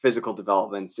physical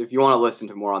developments. If you want to listen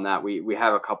to more on that, we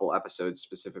have a couple episodes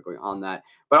specifically on that.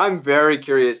 But I'm very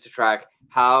curious to track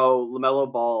how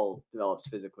LaMelo Ball develops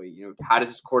physically. You know, how does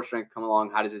his core strength come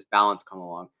along? How does his balance come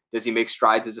along? Does he make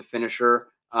strides as a finisher?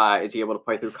 Is he able to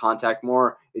play through contact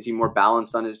more? Is he more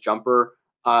balanced on his jumper?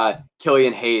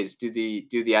 Killian Hayes, do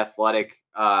the athletic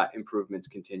improvements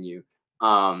continue?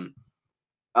 Obi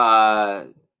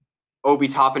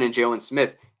Toppin and Jalen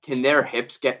Smith, can their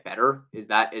hips get better? Is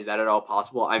that at all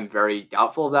possible? I'm very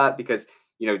doubtful of that because,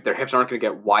 you know, their hips aren't going to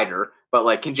get wider. But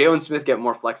like, can Jalen Smith get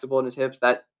more flexible in his hips?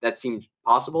 That seems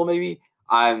possible. Maybe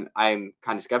I'm kind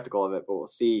of skeptical of it, but we'll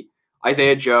see.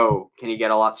 Isaiah Joe, can he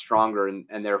get a lot stronger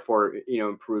and therefore, you know,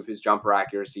 improve his jumper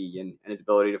accuracy and his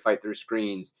ability to fight through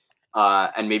screens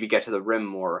and maybe get to the rim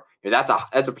more? You know,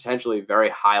 that's a potentially very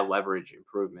high leverage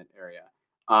improvement area.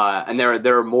 And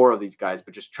there are more of these guys,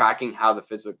 but just tracking how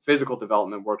the physical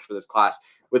development works for this class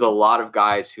with a lot of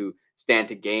guys who stand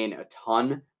to gain a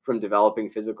ton from developing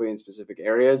physically in specific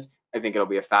areas, I think it'll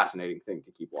be a fascinating thing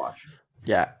to keep watching.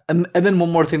 Yeah, and then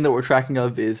one more thing that we're tracking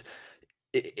of is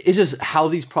it's just how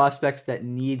these prospects that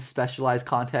need specialized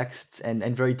contexts and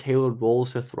very tailored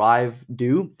roles to thrive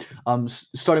do.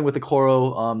 Starting with the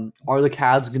Okoro, are the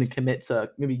Cavs going to commit to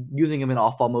maybe using him in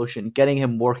off-ball motion, getting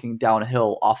him working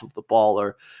downhill off of the ball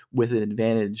or with an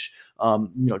advantage,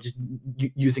 just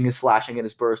using his slashing and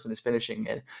his burst and his finishing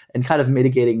and kind of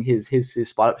mitigating his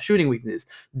spot-up shooting weaknesses.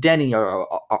 Denny, are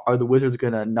the Wizards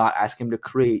going to not ask him to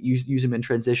create, use him in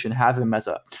transition, have him as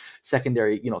a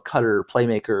secondary, cutter,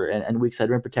 playmaker, and weak side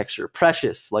rim protector?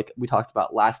 Precious, like we talked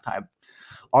about last time,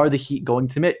 are the Heat going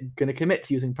to commit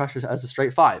to using Precious as a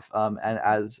straight five, and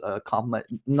as a complement,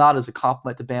 not as a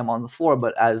complement to Bam on the floor,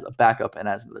 but as a backup and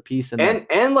as another piece?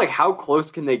 And like, how close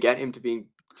can they get him to being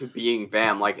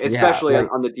Bam? Like, especially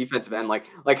on the defensive end, like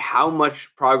how much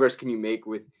progress can you make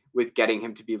with getting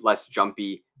him to be less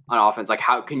jumpy on offense? Like,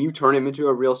 how can you turn him into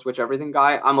a real switch everything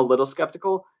guy? I'm a little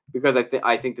skeptical because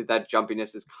I think that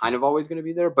jumpiness is kind of always going to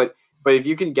be there. But if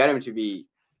you can get him to be,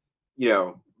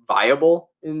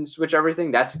 viable in switch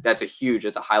everything, that's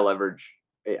a high leverage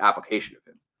application of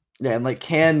him. Yeah,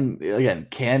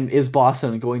 and is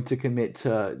Boston going to commit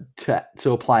to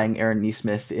applying Aaron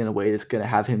Nesmith in a way that's going to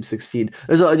have him succeed?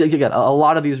 There's a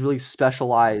lot of these really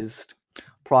specialized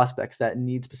prospects that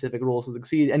need specific roles to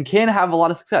succeed and can have a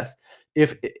lot of success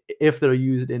if they're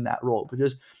used in that role. But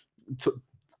just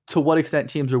to what extent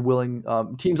teams are willing,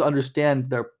 teams understand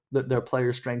their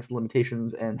players' strengths and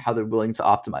limitations and how they're willing to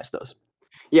optimize those.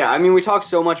 Yeah, I mean, we talk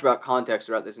so much about context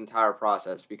throughout this entire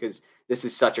process because this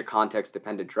is such a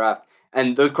context-dependent draft,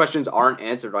 and those questions aren't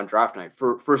answered on draft night.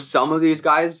 For some of these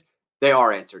guys, they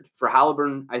are answered. For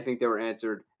Halliburton, I think they were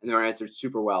answered, and they were answered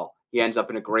super well. He ends up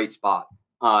in a great spot.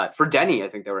 For Denny, I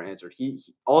think they were answered. He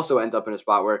also ends up in a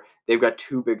spot where they've got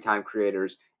two big-time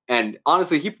creators, and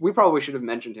honestly, we probably should have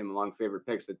mentioned him among favorite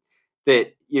picks.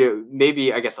 That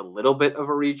maybe I guess a little bit of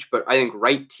a reach, but I think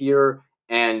right tier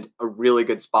and a really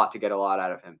good spot to get a lot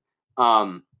out of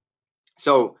him.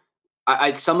 So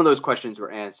some of those questions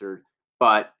were answered,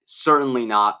 but certainly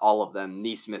not all of them.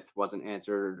 Neesmith wasn't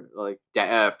answered, like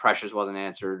Precious wasn't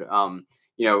answered. A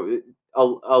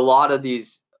lot of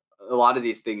these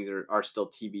things are still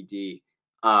TBD.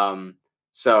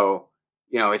 So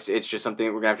it's just something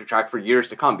that we're gonna have to track for years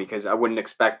to come, because I wouldn't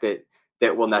expect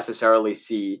that we'll necessarily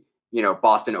see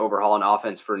Boston overhaul an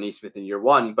offense for Neesmith in year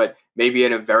one, but maybe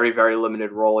in a very, very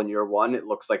limited role in year one. It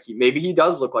looks like he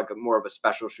does look like more of a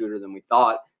special shooter than we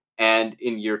thought. And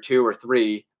in year 2 or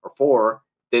 3 or 4,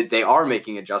 that they are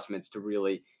making adjustments to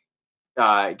really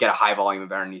get a high volume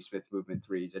of Aaron Neesmith movement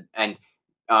threes. And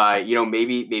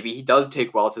maybe he does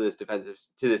take well to this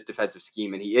defensive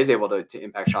scheme, and he is able to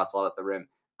impact shots a lot at the rim.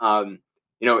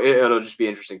 It'll just be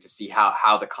interesting to see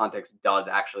how the context does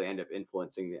actually end up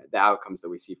influencing the outcomes that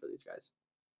we see for these guys.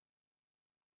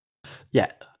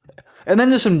 Yeah. And then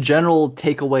there's some general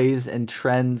takeaways and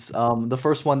trends. The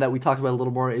first one that we talked about a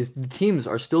little more is the teams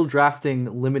are still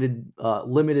drafting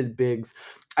limited bigs.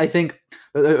 I think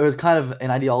there's kind of an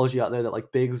ideology out there that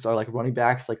like bigs are like running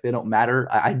backs, like they don't matter.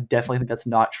 I definitely think that's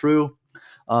not true.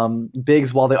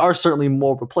 Bigs, while they are certainly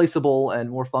more replaceable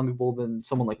and more fungible than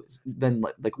someone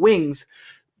like wings,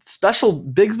 special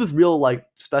bigs with real like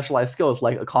specialized skills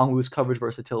like Okongwu's coverage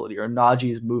versatility or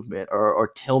Najee's movement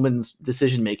or Tillman's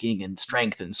decision making and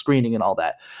strength and screening and all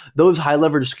that. Those high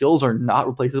leverage skills are not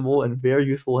replaceable and very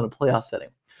useful in a playoff setting.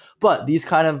 But these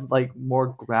kind of like more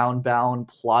ground bound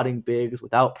plotting bigs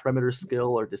without perimeter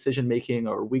skill or decision making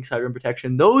or weak side rim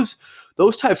protection, those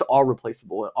types are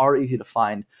replaceable and are easy to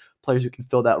find players who can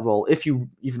fill that role. If you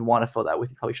even want to fill that with,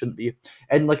 you probably shouldn't be.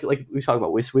 And like we talked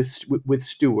about with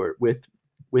Stewart, with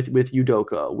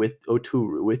Udoka, with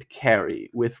Oturu, with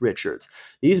Carey, with Richards.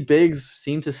 These bigs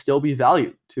seem to still be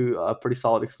valued to a pretty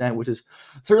solid extent, which is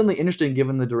certainly interesting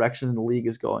given the direction the league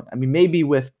is going. I mean, maybe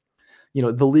with,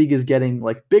 the league is getting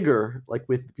like bigger, like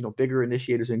with, bigger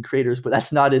initiators and creators, but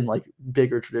that's not in like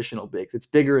bigger traditional bigs. It's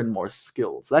bigger and more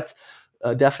skills. So that's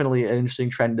definitely an interesting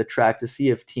trend to track to see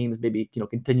if teams maybe,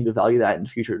 continue to value that in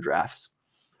future drafts.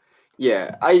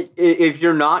 Yeah. If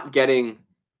you're not getting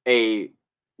a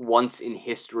once in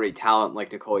history talent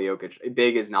like Nikola Jokic, a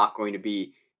big is not going to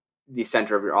be the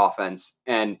center of your offense,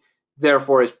 and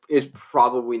therefore is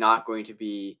probably not going to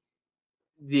be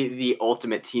the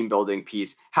ultimate team building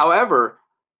piece. However,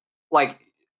 like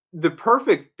the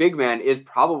perfect big man is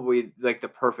probably like the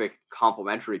perfect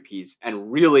complementary piece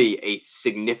and really a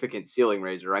significant ceiling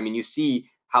raiser. I mean, you see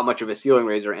how much of a ceiling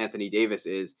raiser Anthony Davis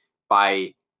is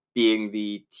by being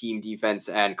the team defense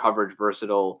and coverage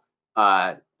versatile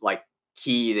like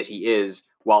key that he is,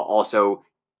 while also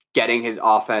getting his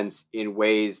offense in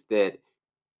ways that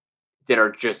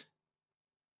are just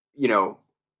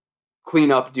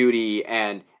clean up duty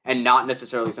and not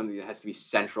necessarily something that has to be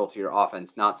central to your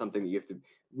offense, not something that you have to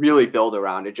really build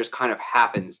around. It just kind of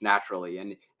happens naturally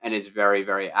and is very,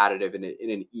 very additive in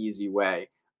an easy way.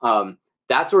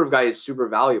 That sort of guy is super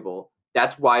valuable.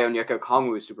 That's why Onyeka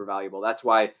Okongwu is super valuable. That's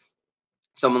why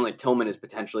someone like Tillman is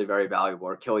potentially very valuable,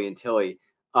 or Killian Tilly.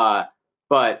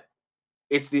 But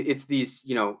it's these,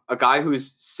 a guy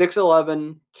who's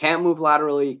 6'11", can't move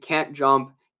laterally, can't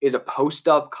jump, is a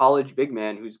post-up college big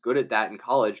man who's good at that in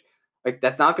college. Like,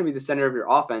 that's not going to be the center of your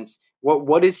offense.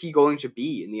 What is he going to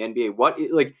be in the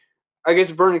NBA? I guess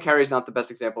Vernon Carey is not the best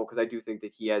example, because I do think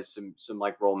that he has some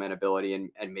like role man ability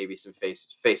and maybe some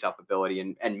face up ability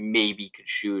and maybe could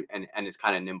shoot and is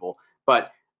kind of nimble.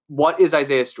 But what is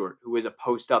Isaiah Stewart, who is a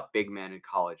post-up big man in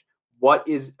college? What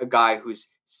is a guy who's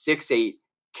 6'8",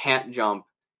 can't jump,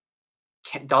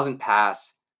 doesn't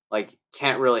pass, like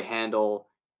can't really handle,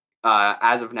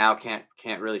 as of now can't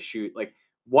really shoot? Like,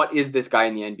 what is this guy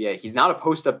in the NBA? He's not a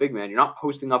post-up big man. You're not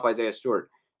posting up Isaiah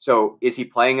Stewart. So is he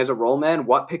playing as a role man?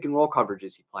 What pick and roll coverage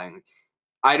is he playing?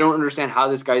 I don't understand how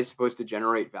this guy is supposed to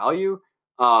generate value.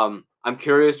 I'm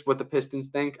curious what the Pistons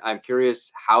think. I'm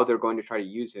curious how they're going to try to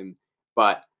use him,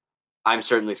 but I'm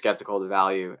certainly skeptical of the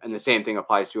value. And the same thing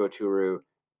applies to Oturu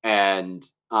and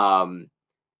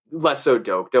less so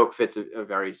Doak. Doak fits a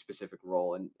very specific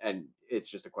role, and it's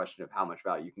just a question of how much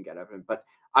value you can get out of him. But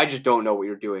I just don't know what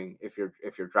you're doing if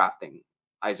you're drafting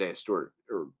Isaiah Stewart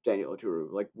or Daniel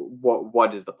Oturu. Like,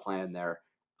 what is the plan there?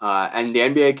 And the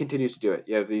NBA continues to do it.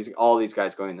 You have all these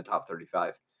guys going in the top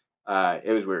 35.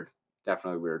 It was weird.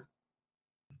 Definitely weird.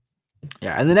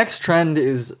 Yeah, and the next trend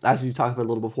is, as we talked about a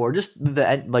little before, just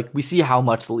we see how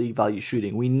much the league values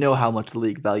shooting. We know how much the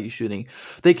league values shooting.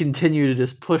 They continue to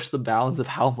just push the bounds of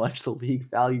how much the league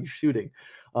values shooting.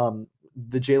 The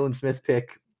Jalen Smith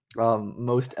pick,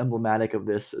 most emblematic of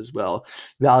this as well.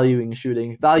 Valuing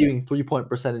shooting, valuing 3-point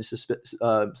percentage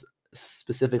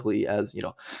specifically, as they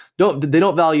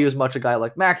don't value as much a guy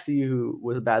like Maxey, who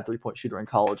was a bad 3-point shooter in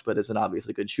college but is an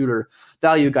obviously good shooter.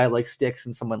 Value a guy like Sticks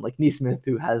and someone like Neesmith,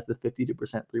 who has the 52%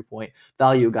 3-point.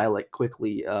 Value a guy like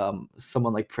Quickly,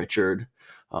 someone like Pritchard,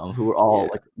 who are all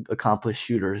like accomplished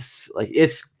shooters. Like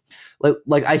it's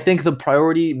like I think the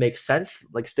priority makes sense.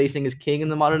 Like spacing is king in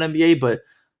the modern NBA, but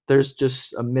there's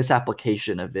just a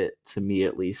misapplication of it, to me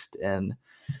at least, and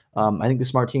I think the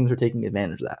smart teams are taking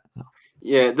advantage of that.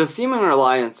 Yeah, the seeming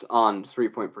reliance on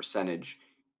 3-point percentage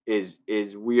is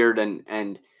weird,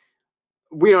 and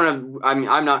we don't have. I mean,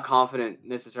 I'm not confident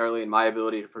necessarily in my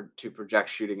ability to project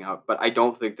shooting out, but I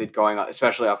don't think that going,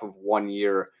 especially off of 1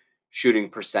 year shooting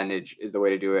percentage, is the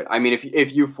way to do it. I mean,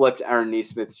 if you flipped Aaron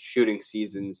Nesmith's shooting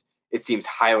seasons, it seems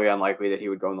highly unlikely that he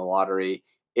would go in the lottery.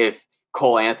 If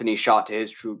Cole Anthony shot to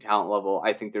his true talent level,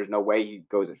 I think there's no way he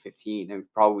goes at 15, and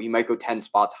probably he might go 10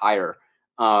 spots higher.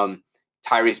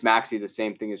 Tyrese Maxey, the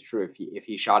same thing is true. If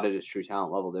he shot at his true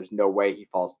talent level, there's no way he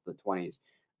falls to the 20s.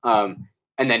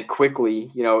 And then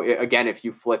Quickly, again, if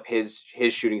you flip his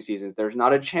shooting seasons, there's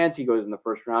not a chance he goes in the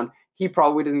first round. He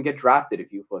probably doesn't get drafted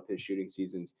if you flip his shooting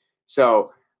seasons.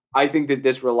 So I think that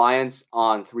this reliance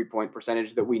on 3-point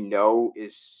percentage that we know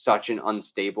is such an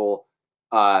unstable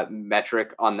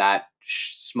metric on that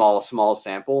small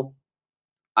sample.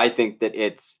 I think that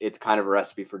it's kind of a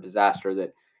recipe for disaster.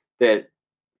 That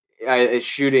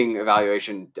shooting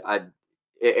evaluation,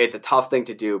 it's a tough thing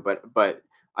to do, but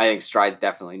I think strides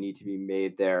definitely need to be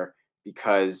made there,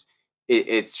 because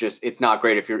it's not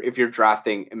great if you're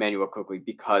drafting Immanuel Quickley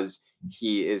because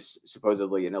he is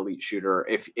supposedly an elite shooter.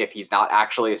 If he's not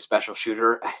actually a special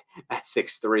shooter at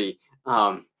 6'3",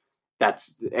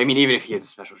 even if he is a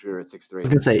special shooter at 6'3", I was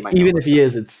gonna say, even if he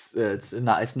is, it's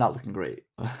not looking great.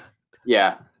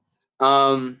 Yeah.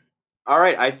 All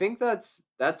right. I think that's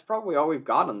probably all we've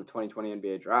got on the 2020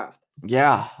 NBA draft.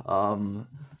 Yeah.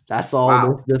 That's all.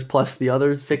 Wow. This plus the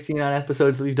other 69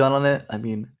 episodes that we've done on it. I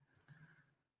mean,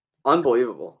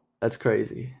 unbelievable. That's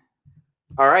crazy.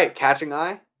 All right. Catching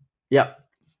eye. Yep.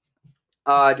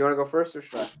 Do you want to go first or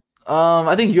should I?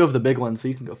 I think you have the big one, so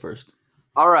you can go first.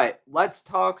 All right, let's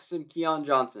talk some Keon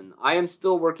Johnson. I am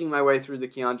still working my way through the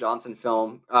Keon Johnson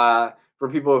film. For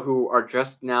people who are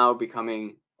just now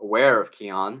becoming aware of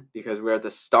Keon, because we're at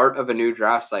the start of a new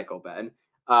draft cycle, Ben.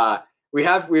 We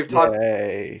have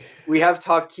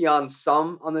talked Keon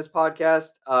some on this podcast.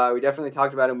 We definitely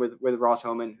talked about him with Ross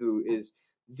Homan, who is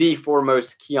the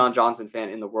foremost Keon Johnson fan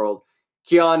in the world.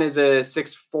 Keon is a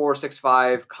 6'4",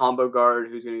 6'5" combo guard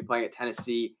who's going to be playing at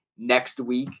Tennessee next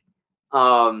week.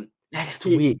 Next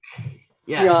week.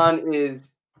 Yes. Keon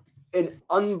is an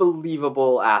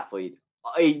unbelievable athlete,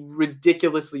 a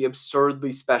ridiculously,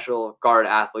 absurdly special guard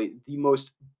athlete, the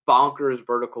most bonkers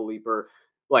vertical leaper,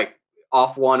 like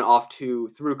off one, off two,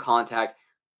 through contact.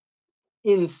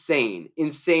 Insane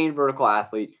vertical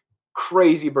athlete,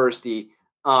 crazy bursty.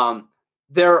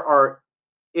 There are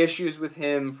issues with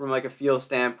him from like a feel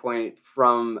standpoint,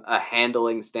 from a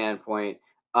handling standpoint.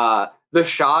 The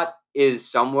shot is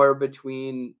somewhere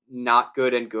between not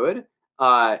good and good.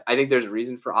 I think there's a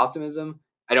reason for optimism.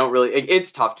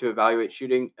 It's tough to evaluate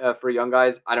shooting for young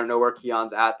guys. I don't know where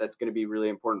Keon's at. That's going to be really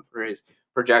important for his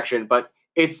projection, but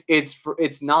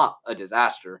it's not a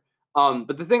disaster.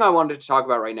 But the thing I wanted to talk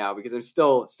about right now, because I'm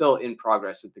still in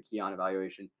progress with the Keon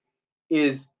evaluation,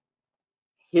 is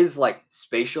his like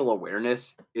spatial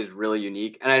awareness is really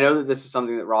unique. And I know that this is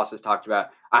something that Ross has talked about.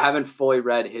 I haven't fully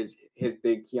read his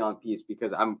big Keon piece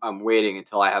because I'm waiting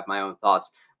until I have my own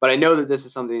thoughts. But I know that this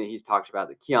is something that he's talked about,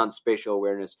 the Keon's spatial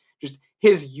awareness. Just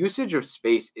his usage of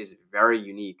space is very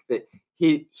unique. That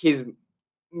his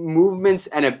movements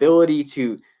and ability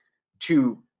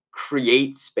to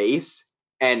create space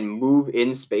and move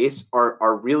in space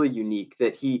are really unique.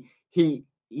 That he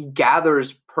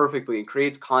gathers perfectly and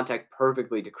creates contact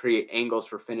perfectly to create angles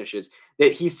for finishes,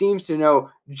 that he seems to know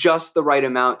just the right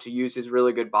amount to use his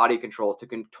really good body control to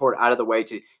contort out of the way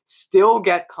to still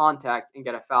get contact and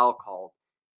get a foul called,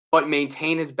 but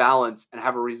maintain his balance and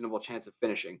have a reasonable chance of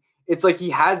finishing. It's like he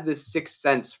has this sixth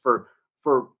sense for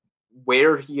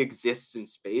where he exists in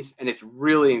space, and it's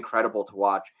really incredible to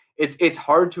watch. It's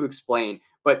hard to explain,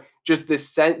 but just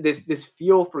this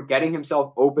feel for getting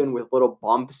himself open with little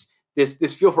bumps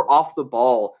this feel for off the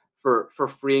ball, for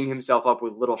freeing himself up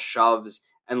with little shoves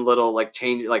and little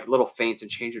little feints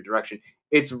and change of direction.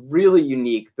 It's really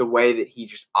unique the way that he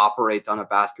just operates on a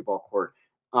basketball court.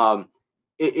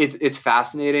 It's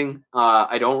fascinating.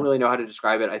 I don't really know how to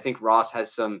describe it. I think Ross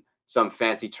has some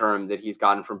fancy term that he's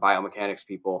gotten from biomechanics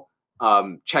people.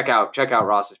 Check out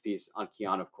Ross's piece on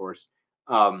Keon, of course.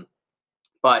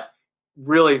 But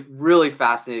really, really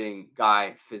fascinating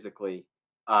guy physically.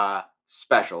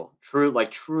 Special,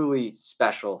 truly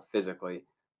special physically.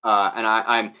 And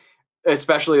I'm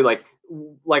especially like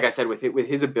I said, with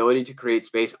his ability to create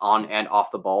space on and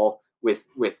off the ball with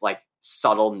like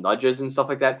subtle nudges and stuff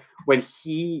like that. When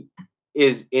he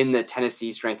is in the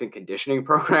Tennessee strength and conditioning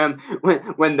program,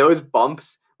 when those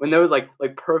bumps, when those like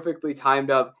perfectly timed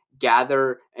up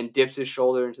gather and dips his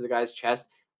shoulder into the guy's chest,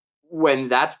 when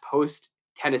that's post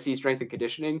Tennessee strength and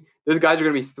conditioning, those guys are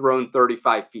going to be thrown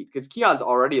 35 feet because Keon's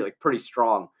already like pretty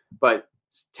strong, but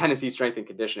Tennessee strength and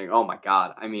conditioning, oh my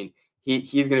God. I mean,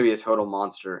 he's going to be a total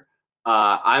monster.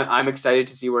 I'm excited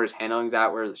to see where his handling's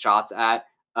at, where the shot's at,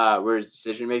 where his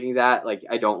decision making's at. Like,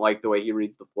 I don't like the way he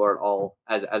reads the floor at all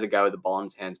as a guy with the ball in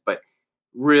his hands, but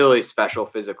really special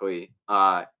physically,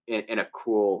 in a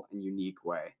cool and unique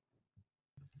way.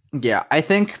 Yeah, I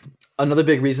think another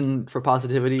big reason for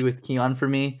positivity with Keon for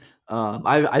me,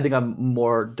 I think I'm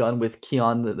more done with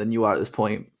Keon than you are at this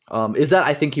point, is that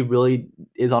I think he really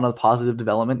is on a positive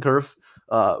development curve.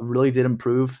 Really did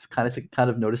improve kind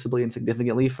of noticeably and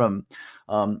significantly from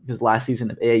his last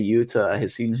season of AAU to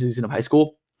his senior season of high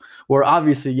school, where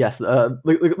obviously, yes,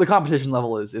 the competition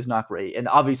level is not great. And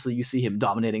obviously you see him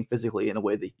dominating physically in a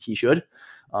way that he should.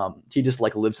 He just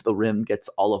like lives at the rim, gets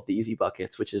all of the easy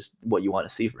buckets, which is what you want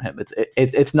to see from him.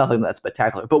 It's nothing that's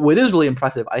spectacular. But what is really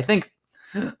impressive, I think,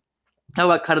 how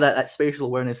about kind of that spatial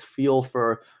awareness, feel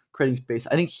for creating space.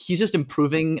 I think he's just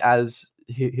improving as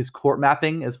his court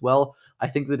mapping as well. I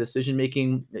think the decision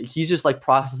making, he's just like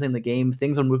processing the game.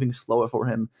 Things are moving slower for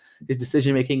him. His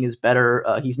decision making is better.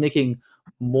 He's making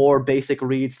more basic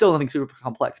reads, still nothing super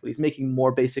complex, but he's making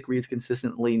more basic reads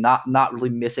consistently, not really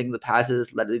missing the passes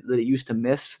that he used to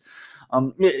miss.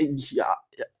 Yeah.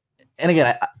 And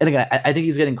again, I think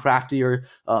he's getting craftier.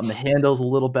 The handle's a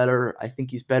little better. I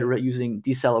think he's better at using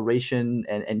deceleration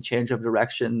and change of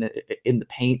direction in the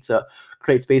paint to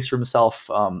create space for himself,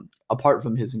 apart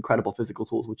from his incredible physical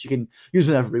tools, which you can use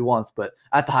whenever he wants. But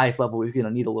at the highest level, he's going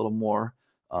to need a little more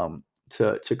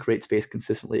to create space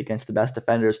consistently against the best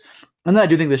defenders. And then I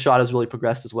do think the shot has really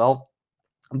progressed as well.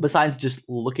 Besides just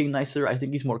looking nicer, I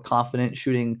think he's more confident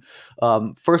shooting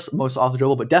first most off the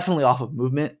dribble, but definitely off of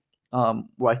movement.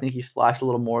 Where I think he flashed a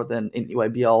little more than in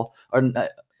EYBL, or not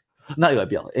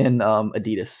EYBL, in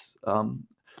Adidas.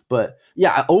 But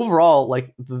yeah, overall,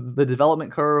 like the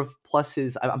development curve plus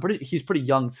he's pretty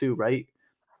young too, right?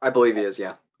 I believe he is,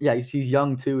 yeah. Yeah, he's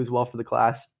young too as well for the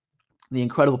class. The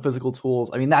incredible physical tools.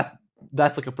 I mean,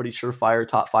 that's like a pretty surefire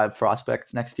top 5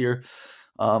 prospect next year.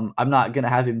 I'm not gonna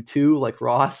have him too like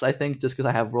Ross, I think, just because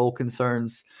I have role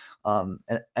concerns. And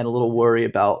a little worry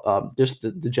about just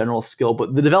the general skill,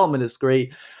 but the development is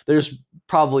great. There's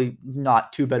probably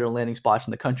not 2 better landing spots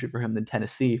in the country for him than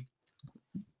Tennessee,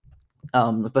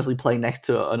 especially playing next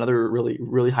to another really,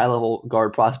 really high level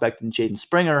guard prospect in Jaden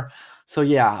Springer. So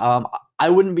yeah, I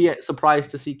wouldn't be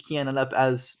surprised to see Keon end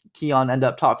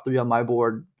up top 3 on my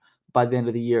board by the end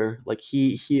of the year. Like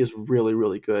he is really,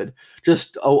 really good.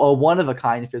 Just a one of a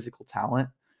kind physical talent,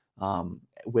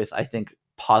 with I think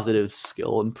positive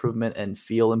skill improvement and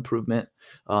feel improvement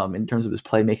in terms of his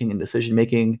playmaking and decision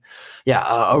making. Yeah,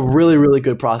 a really, really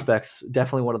good prospect.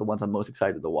 Definitely one of the ones I'm most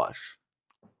excited to watch.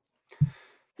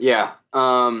 Yeah,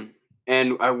 and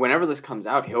whenever this comes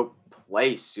out, he'll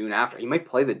play soon after. He might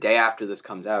play the day after this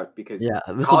comes out because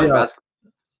college basketball.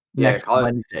 Next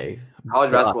Wednesday.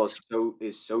 College basketball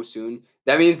is so soon.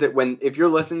 That means that if you're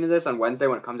listening to this on Wednesday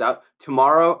when it comes out,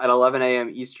 tomorrow at 11 a.m.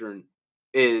 Eastern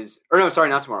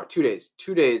not tomorrow. 2 days.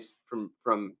 2 days from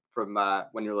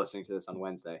when you're listening to this on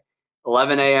Wednesday,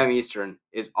 11 a.m. Eastern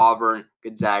is Auburn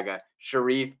Gonzaga.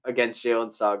 Sharif against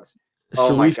Jalen Suggs.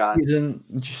 Oh my God.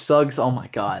 Suggs. Oh my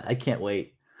God. I can't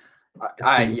wait.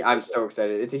 I'm so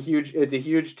excited. It's a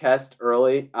huge test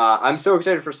early. I'm so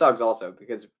excited for Suggs also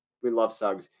because we love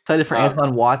Suggs. Excited for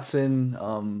Anton Watson.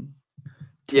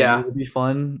 Yeah, it would be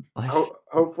fun.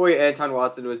 Hopefully Anton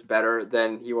Watson was better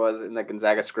than he was in the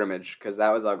Gonzaga scrimmage because that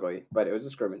was ugly, but it was a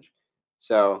scrimmage.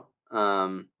 So,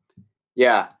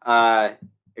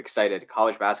 excited.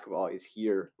 College basketball is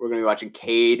here. We're going to be watching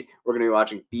Cade. We're going to be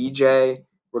watching BJ.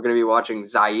 We're going to be watching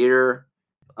Zaire.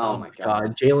 Oh my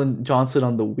God. Jalen Johnson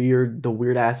on the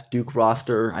weird ass Duke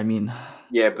roster. I mean,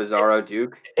 Yeah, Bizarro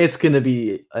Duke. It's gonna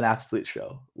be an absolute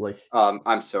show. Like,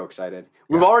 I'm so excited.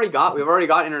 We've already got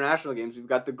international games. We've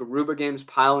got the Garuba games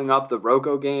piling up, the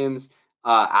Roko games,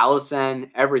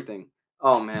 Allison, everything.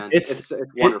 Oh man, it's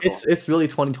wonderful. It's really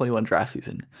 2021 draft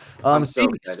season. I'm so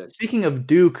excited. Speaking of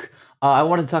Duke, I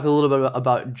wanted to talk a little bit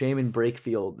about Jamin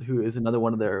Brakefield, who is another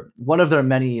one of their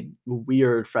many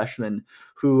weird freshmen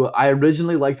who I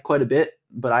originally liked quite a bit,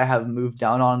 but I have moved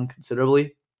down on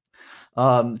considerably.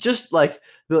 Just like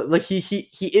he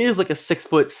is like a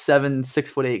 6'7",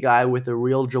 6'8" guy with a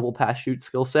real dribble pass shoot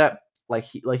skill set. Like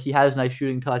he has nice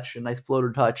shooting touch and nice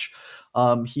floater touch.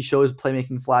 He shows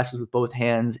playmaking flashes with both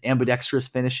hands, ambidextrous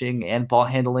finishing and ball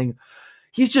handling.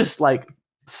 He's just like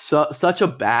such a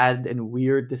bad and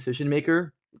weird decision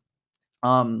maker.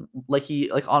 Like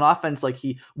on offense, like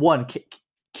he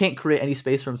can't create any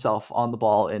space for himself on the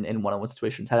ball in one-on-one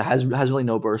situations. Has really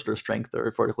no burst or strength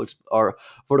or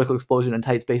vertical explosion in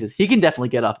tight spaces. He can definitely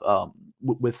get up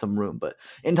with some room, but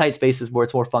in tight spaces where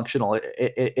it's more functional,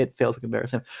 it fails to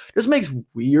embarrass him. Just makes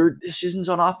weird decisions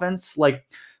on offense, like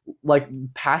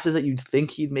passes that you'd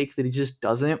think he'd make that he just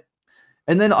doesn't.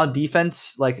 And then on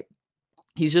defense, like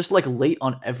he's just like late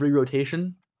on every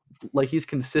rotation. Like he's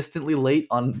consistently late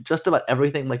on just about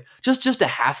everything. Like just a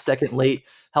half second late,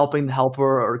 helping the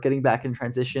helper or getting back in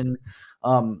transition.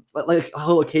 But like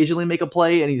he'll occasionally make a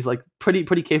play, and he's like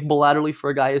pretty capable laterally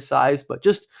for a guy his size. But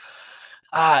just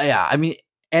yeah, I mean,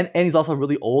 and he's also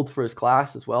really old for his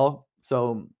class as well.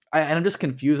 So I'm just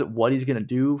confused at what he's gonna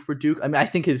do for Duke. I mean, I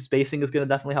think his spacing is gonna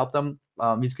definitely help them.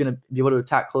 He's gonna be able to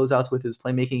attack closeouts with his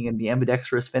playmaking and the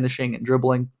ambidextrous finishing and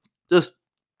dribbling. Just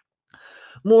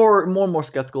more and more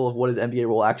skeptical of what his NBA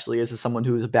role actually is as someone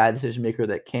who is a bad decision maker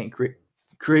that can't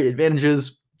create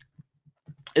advantages,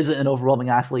 isn't an overwhelming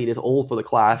athlete, is old for the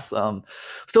class.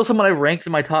 Still someone I ranked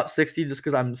in my top 60 just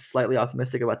because I'm slightly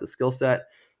optimistic about the skill set.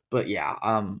 But yeah,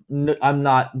 I'm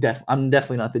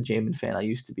definitely not the Jamin fan I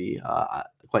used to be.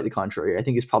 Quite the contrary. I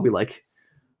think he's probably like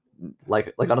I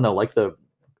don't know, like the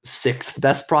 6th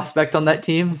best prospect on that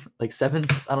team, like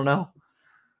 7th. I don't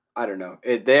know.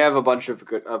 They have a bunch of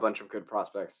good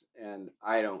prospects, and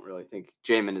I don't really think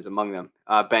Jamin is among them.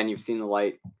 Ben, you've seen the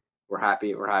light. We're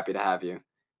happy to have you.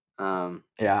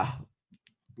 Yeah.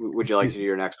 Would you like to do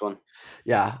your next one?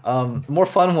 Yeah. More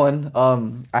fun one.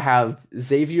 I have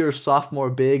Xavier sophomore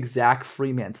big Zach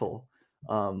Fremantle.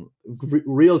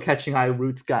 Real catching eye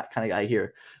roots kind of guy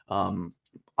here.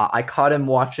 I caught him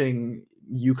watching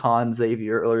UConn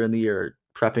Xavier earlier in the year,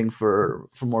 prepping for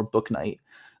more book night.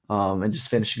 And just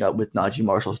finishing up with Najee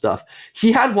Marshall stuff.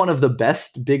 He had one of the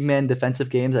best big man defensive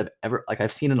games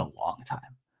I've seen in a long time.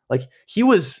 Like he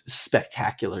was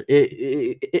spectacular.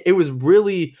 It was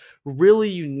really, really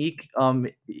unique.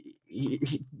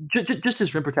 Just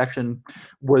his rim protection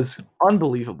was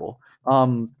unbelievable.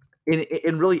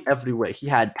 In really every way. He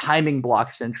had timing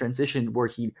blocks and transition where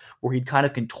he'd kind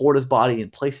of contort his body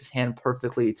and place his hand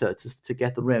perfectly to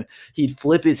get the rim. He'd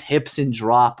flip his hips and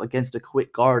drop against a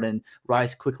quick guard and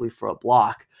rise quickly for a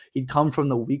block. He'd come from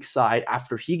the weak side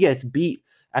after he gets beat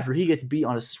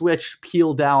on a switch,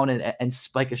 peel down and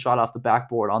spike a shot off the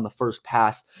backboard on the first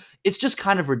pass. It's just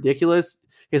kind of ridiculous.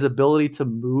 His ability to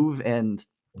move at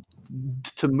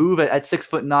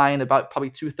 6'9", about probably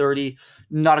 230,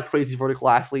 not a crazy vertical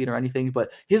athlete or anything,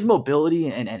 but his mobility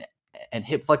and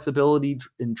hip flexibility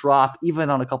and drop, even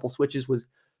on a couple switches, was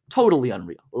totally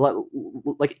unreal.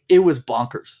 Like it was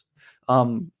bonkers.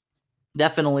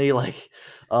 Definitely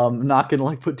not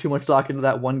gonna put too much stock into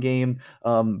that one game.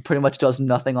 Pretty much does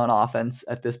nothing on offense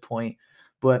at this point.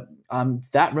 But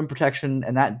that rim protection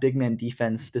and that big man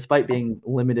defense, despite being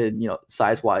limited,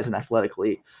 size-wise and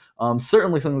athletically,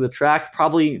 certainly something to track.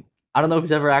 Probably, I don't know if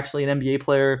he's ever actually an NBA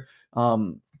player.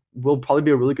 Will probably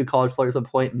be a really good college player at some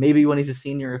point. Maybe when he's a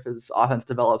senior, if his offense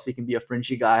develops, he can be a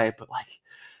fringy guy. But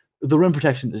the rim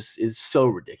protection is so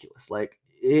ridiculous.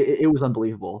 It was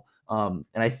unbelievable. And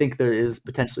I think there is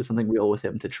potentially something real with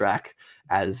him to track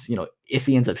as, if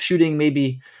he ends up shooting,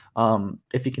 maybe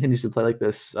if he continues to play like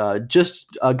this,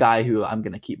 just a guy who I'm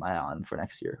going to keep my eye on for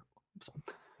next year. So.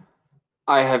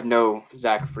 I have no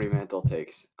Zach Fremantle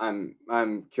takes. I'm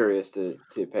curious to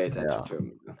pay attention to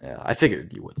him. Yeah, I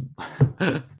figured you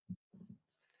wouldn't.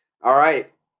 All right.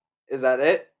 Is that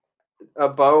it? A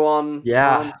bow on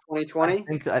 2020?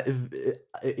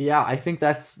 I think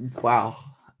that's wow.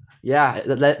 Yeah,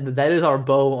 that is our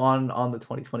bow on the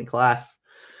 2020 class.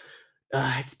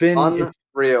 It's been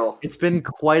unreal. It's been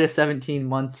quite a 17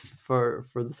 months for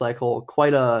the cycle.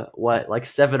 Quite a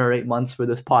 7 or 8 months for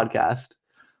this podcast.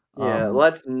 Yeah,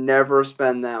 let's never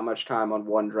spend that much time on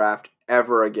one draft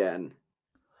ever again.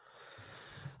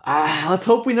 Let's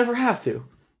hope we never have to.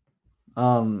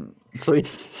 So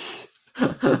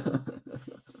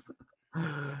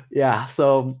yeah,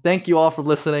 so thank you all for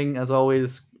listening as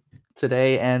always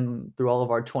today and through all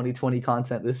of our 2020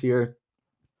 content this year.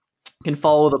 You can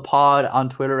follow the pod on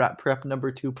Twitter at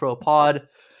prep2propod. You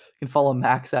can follow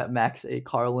Max at Max A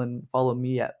Carlin. Follow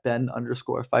me at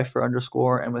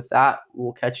Ben_Pfeiffer_. And with that,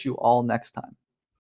 we'll catch you all next time.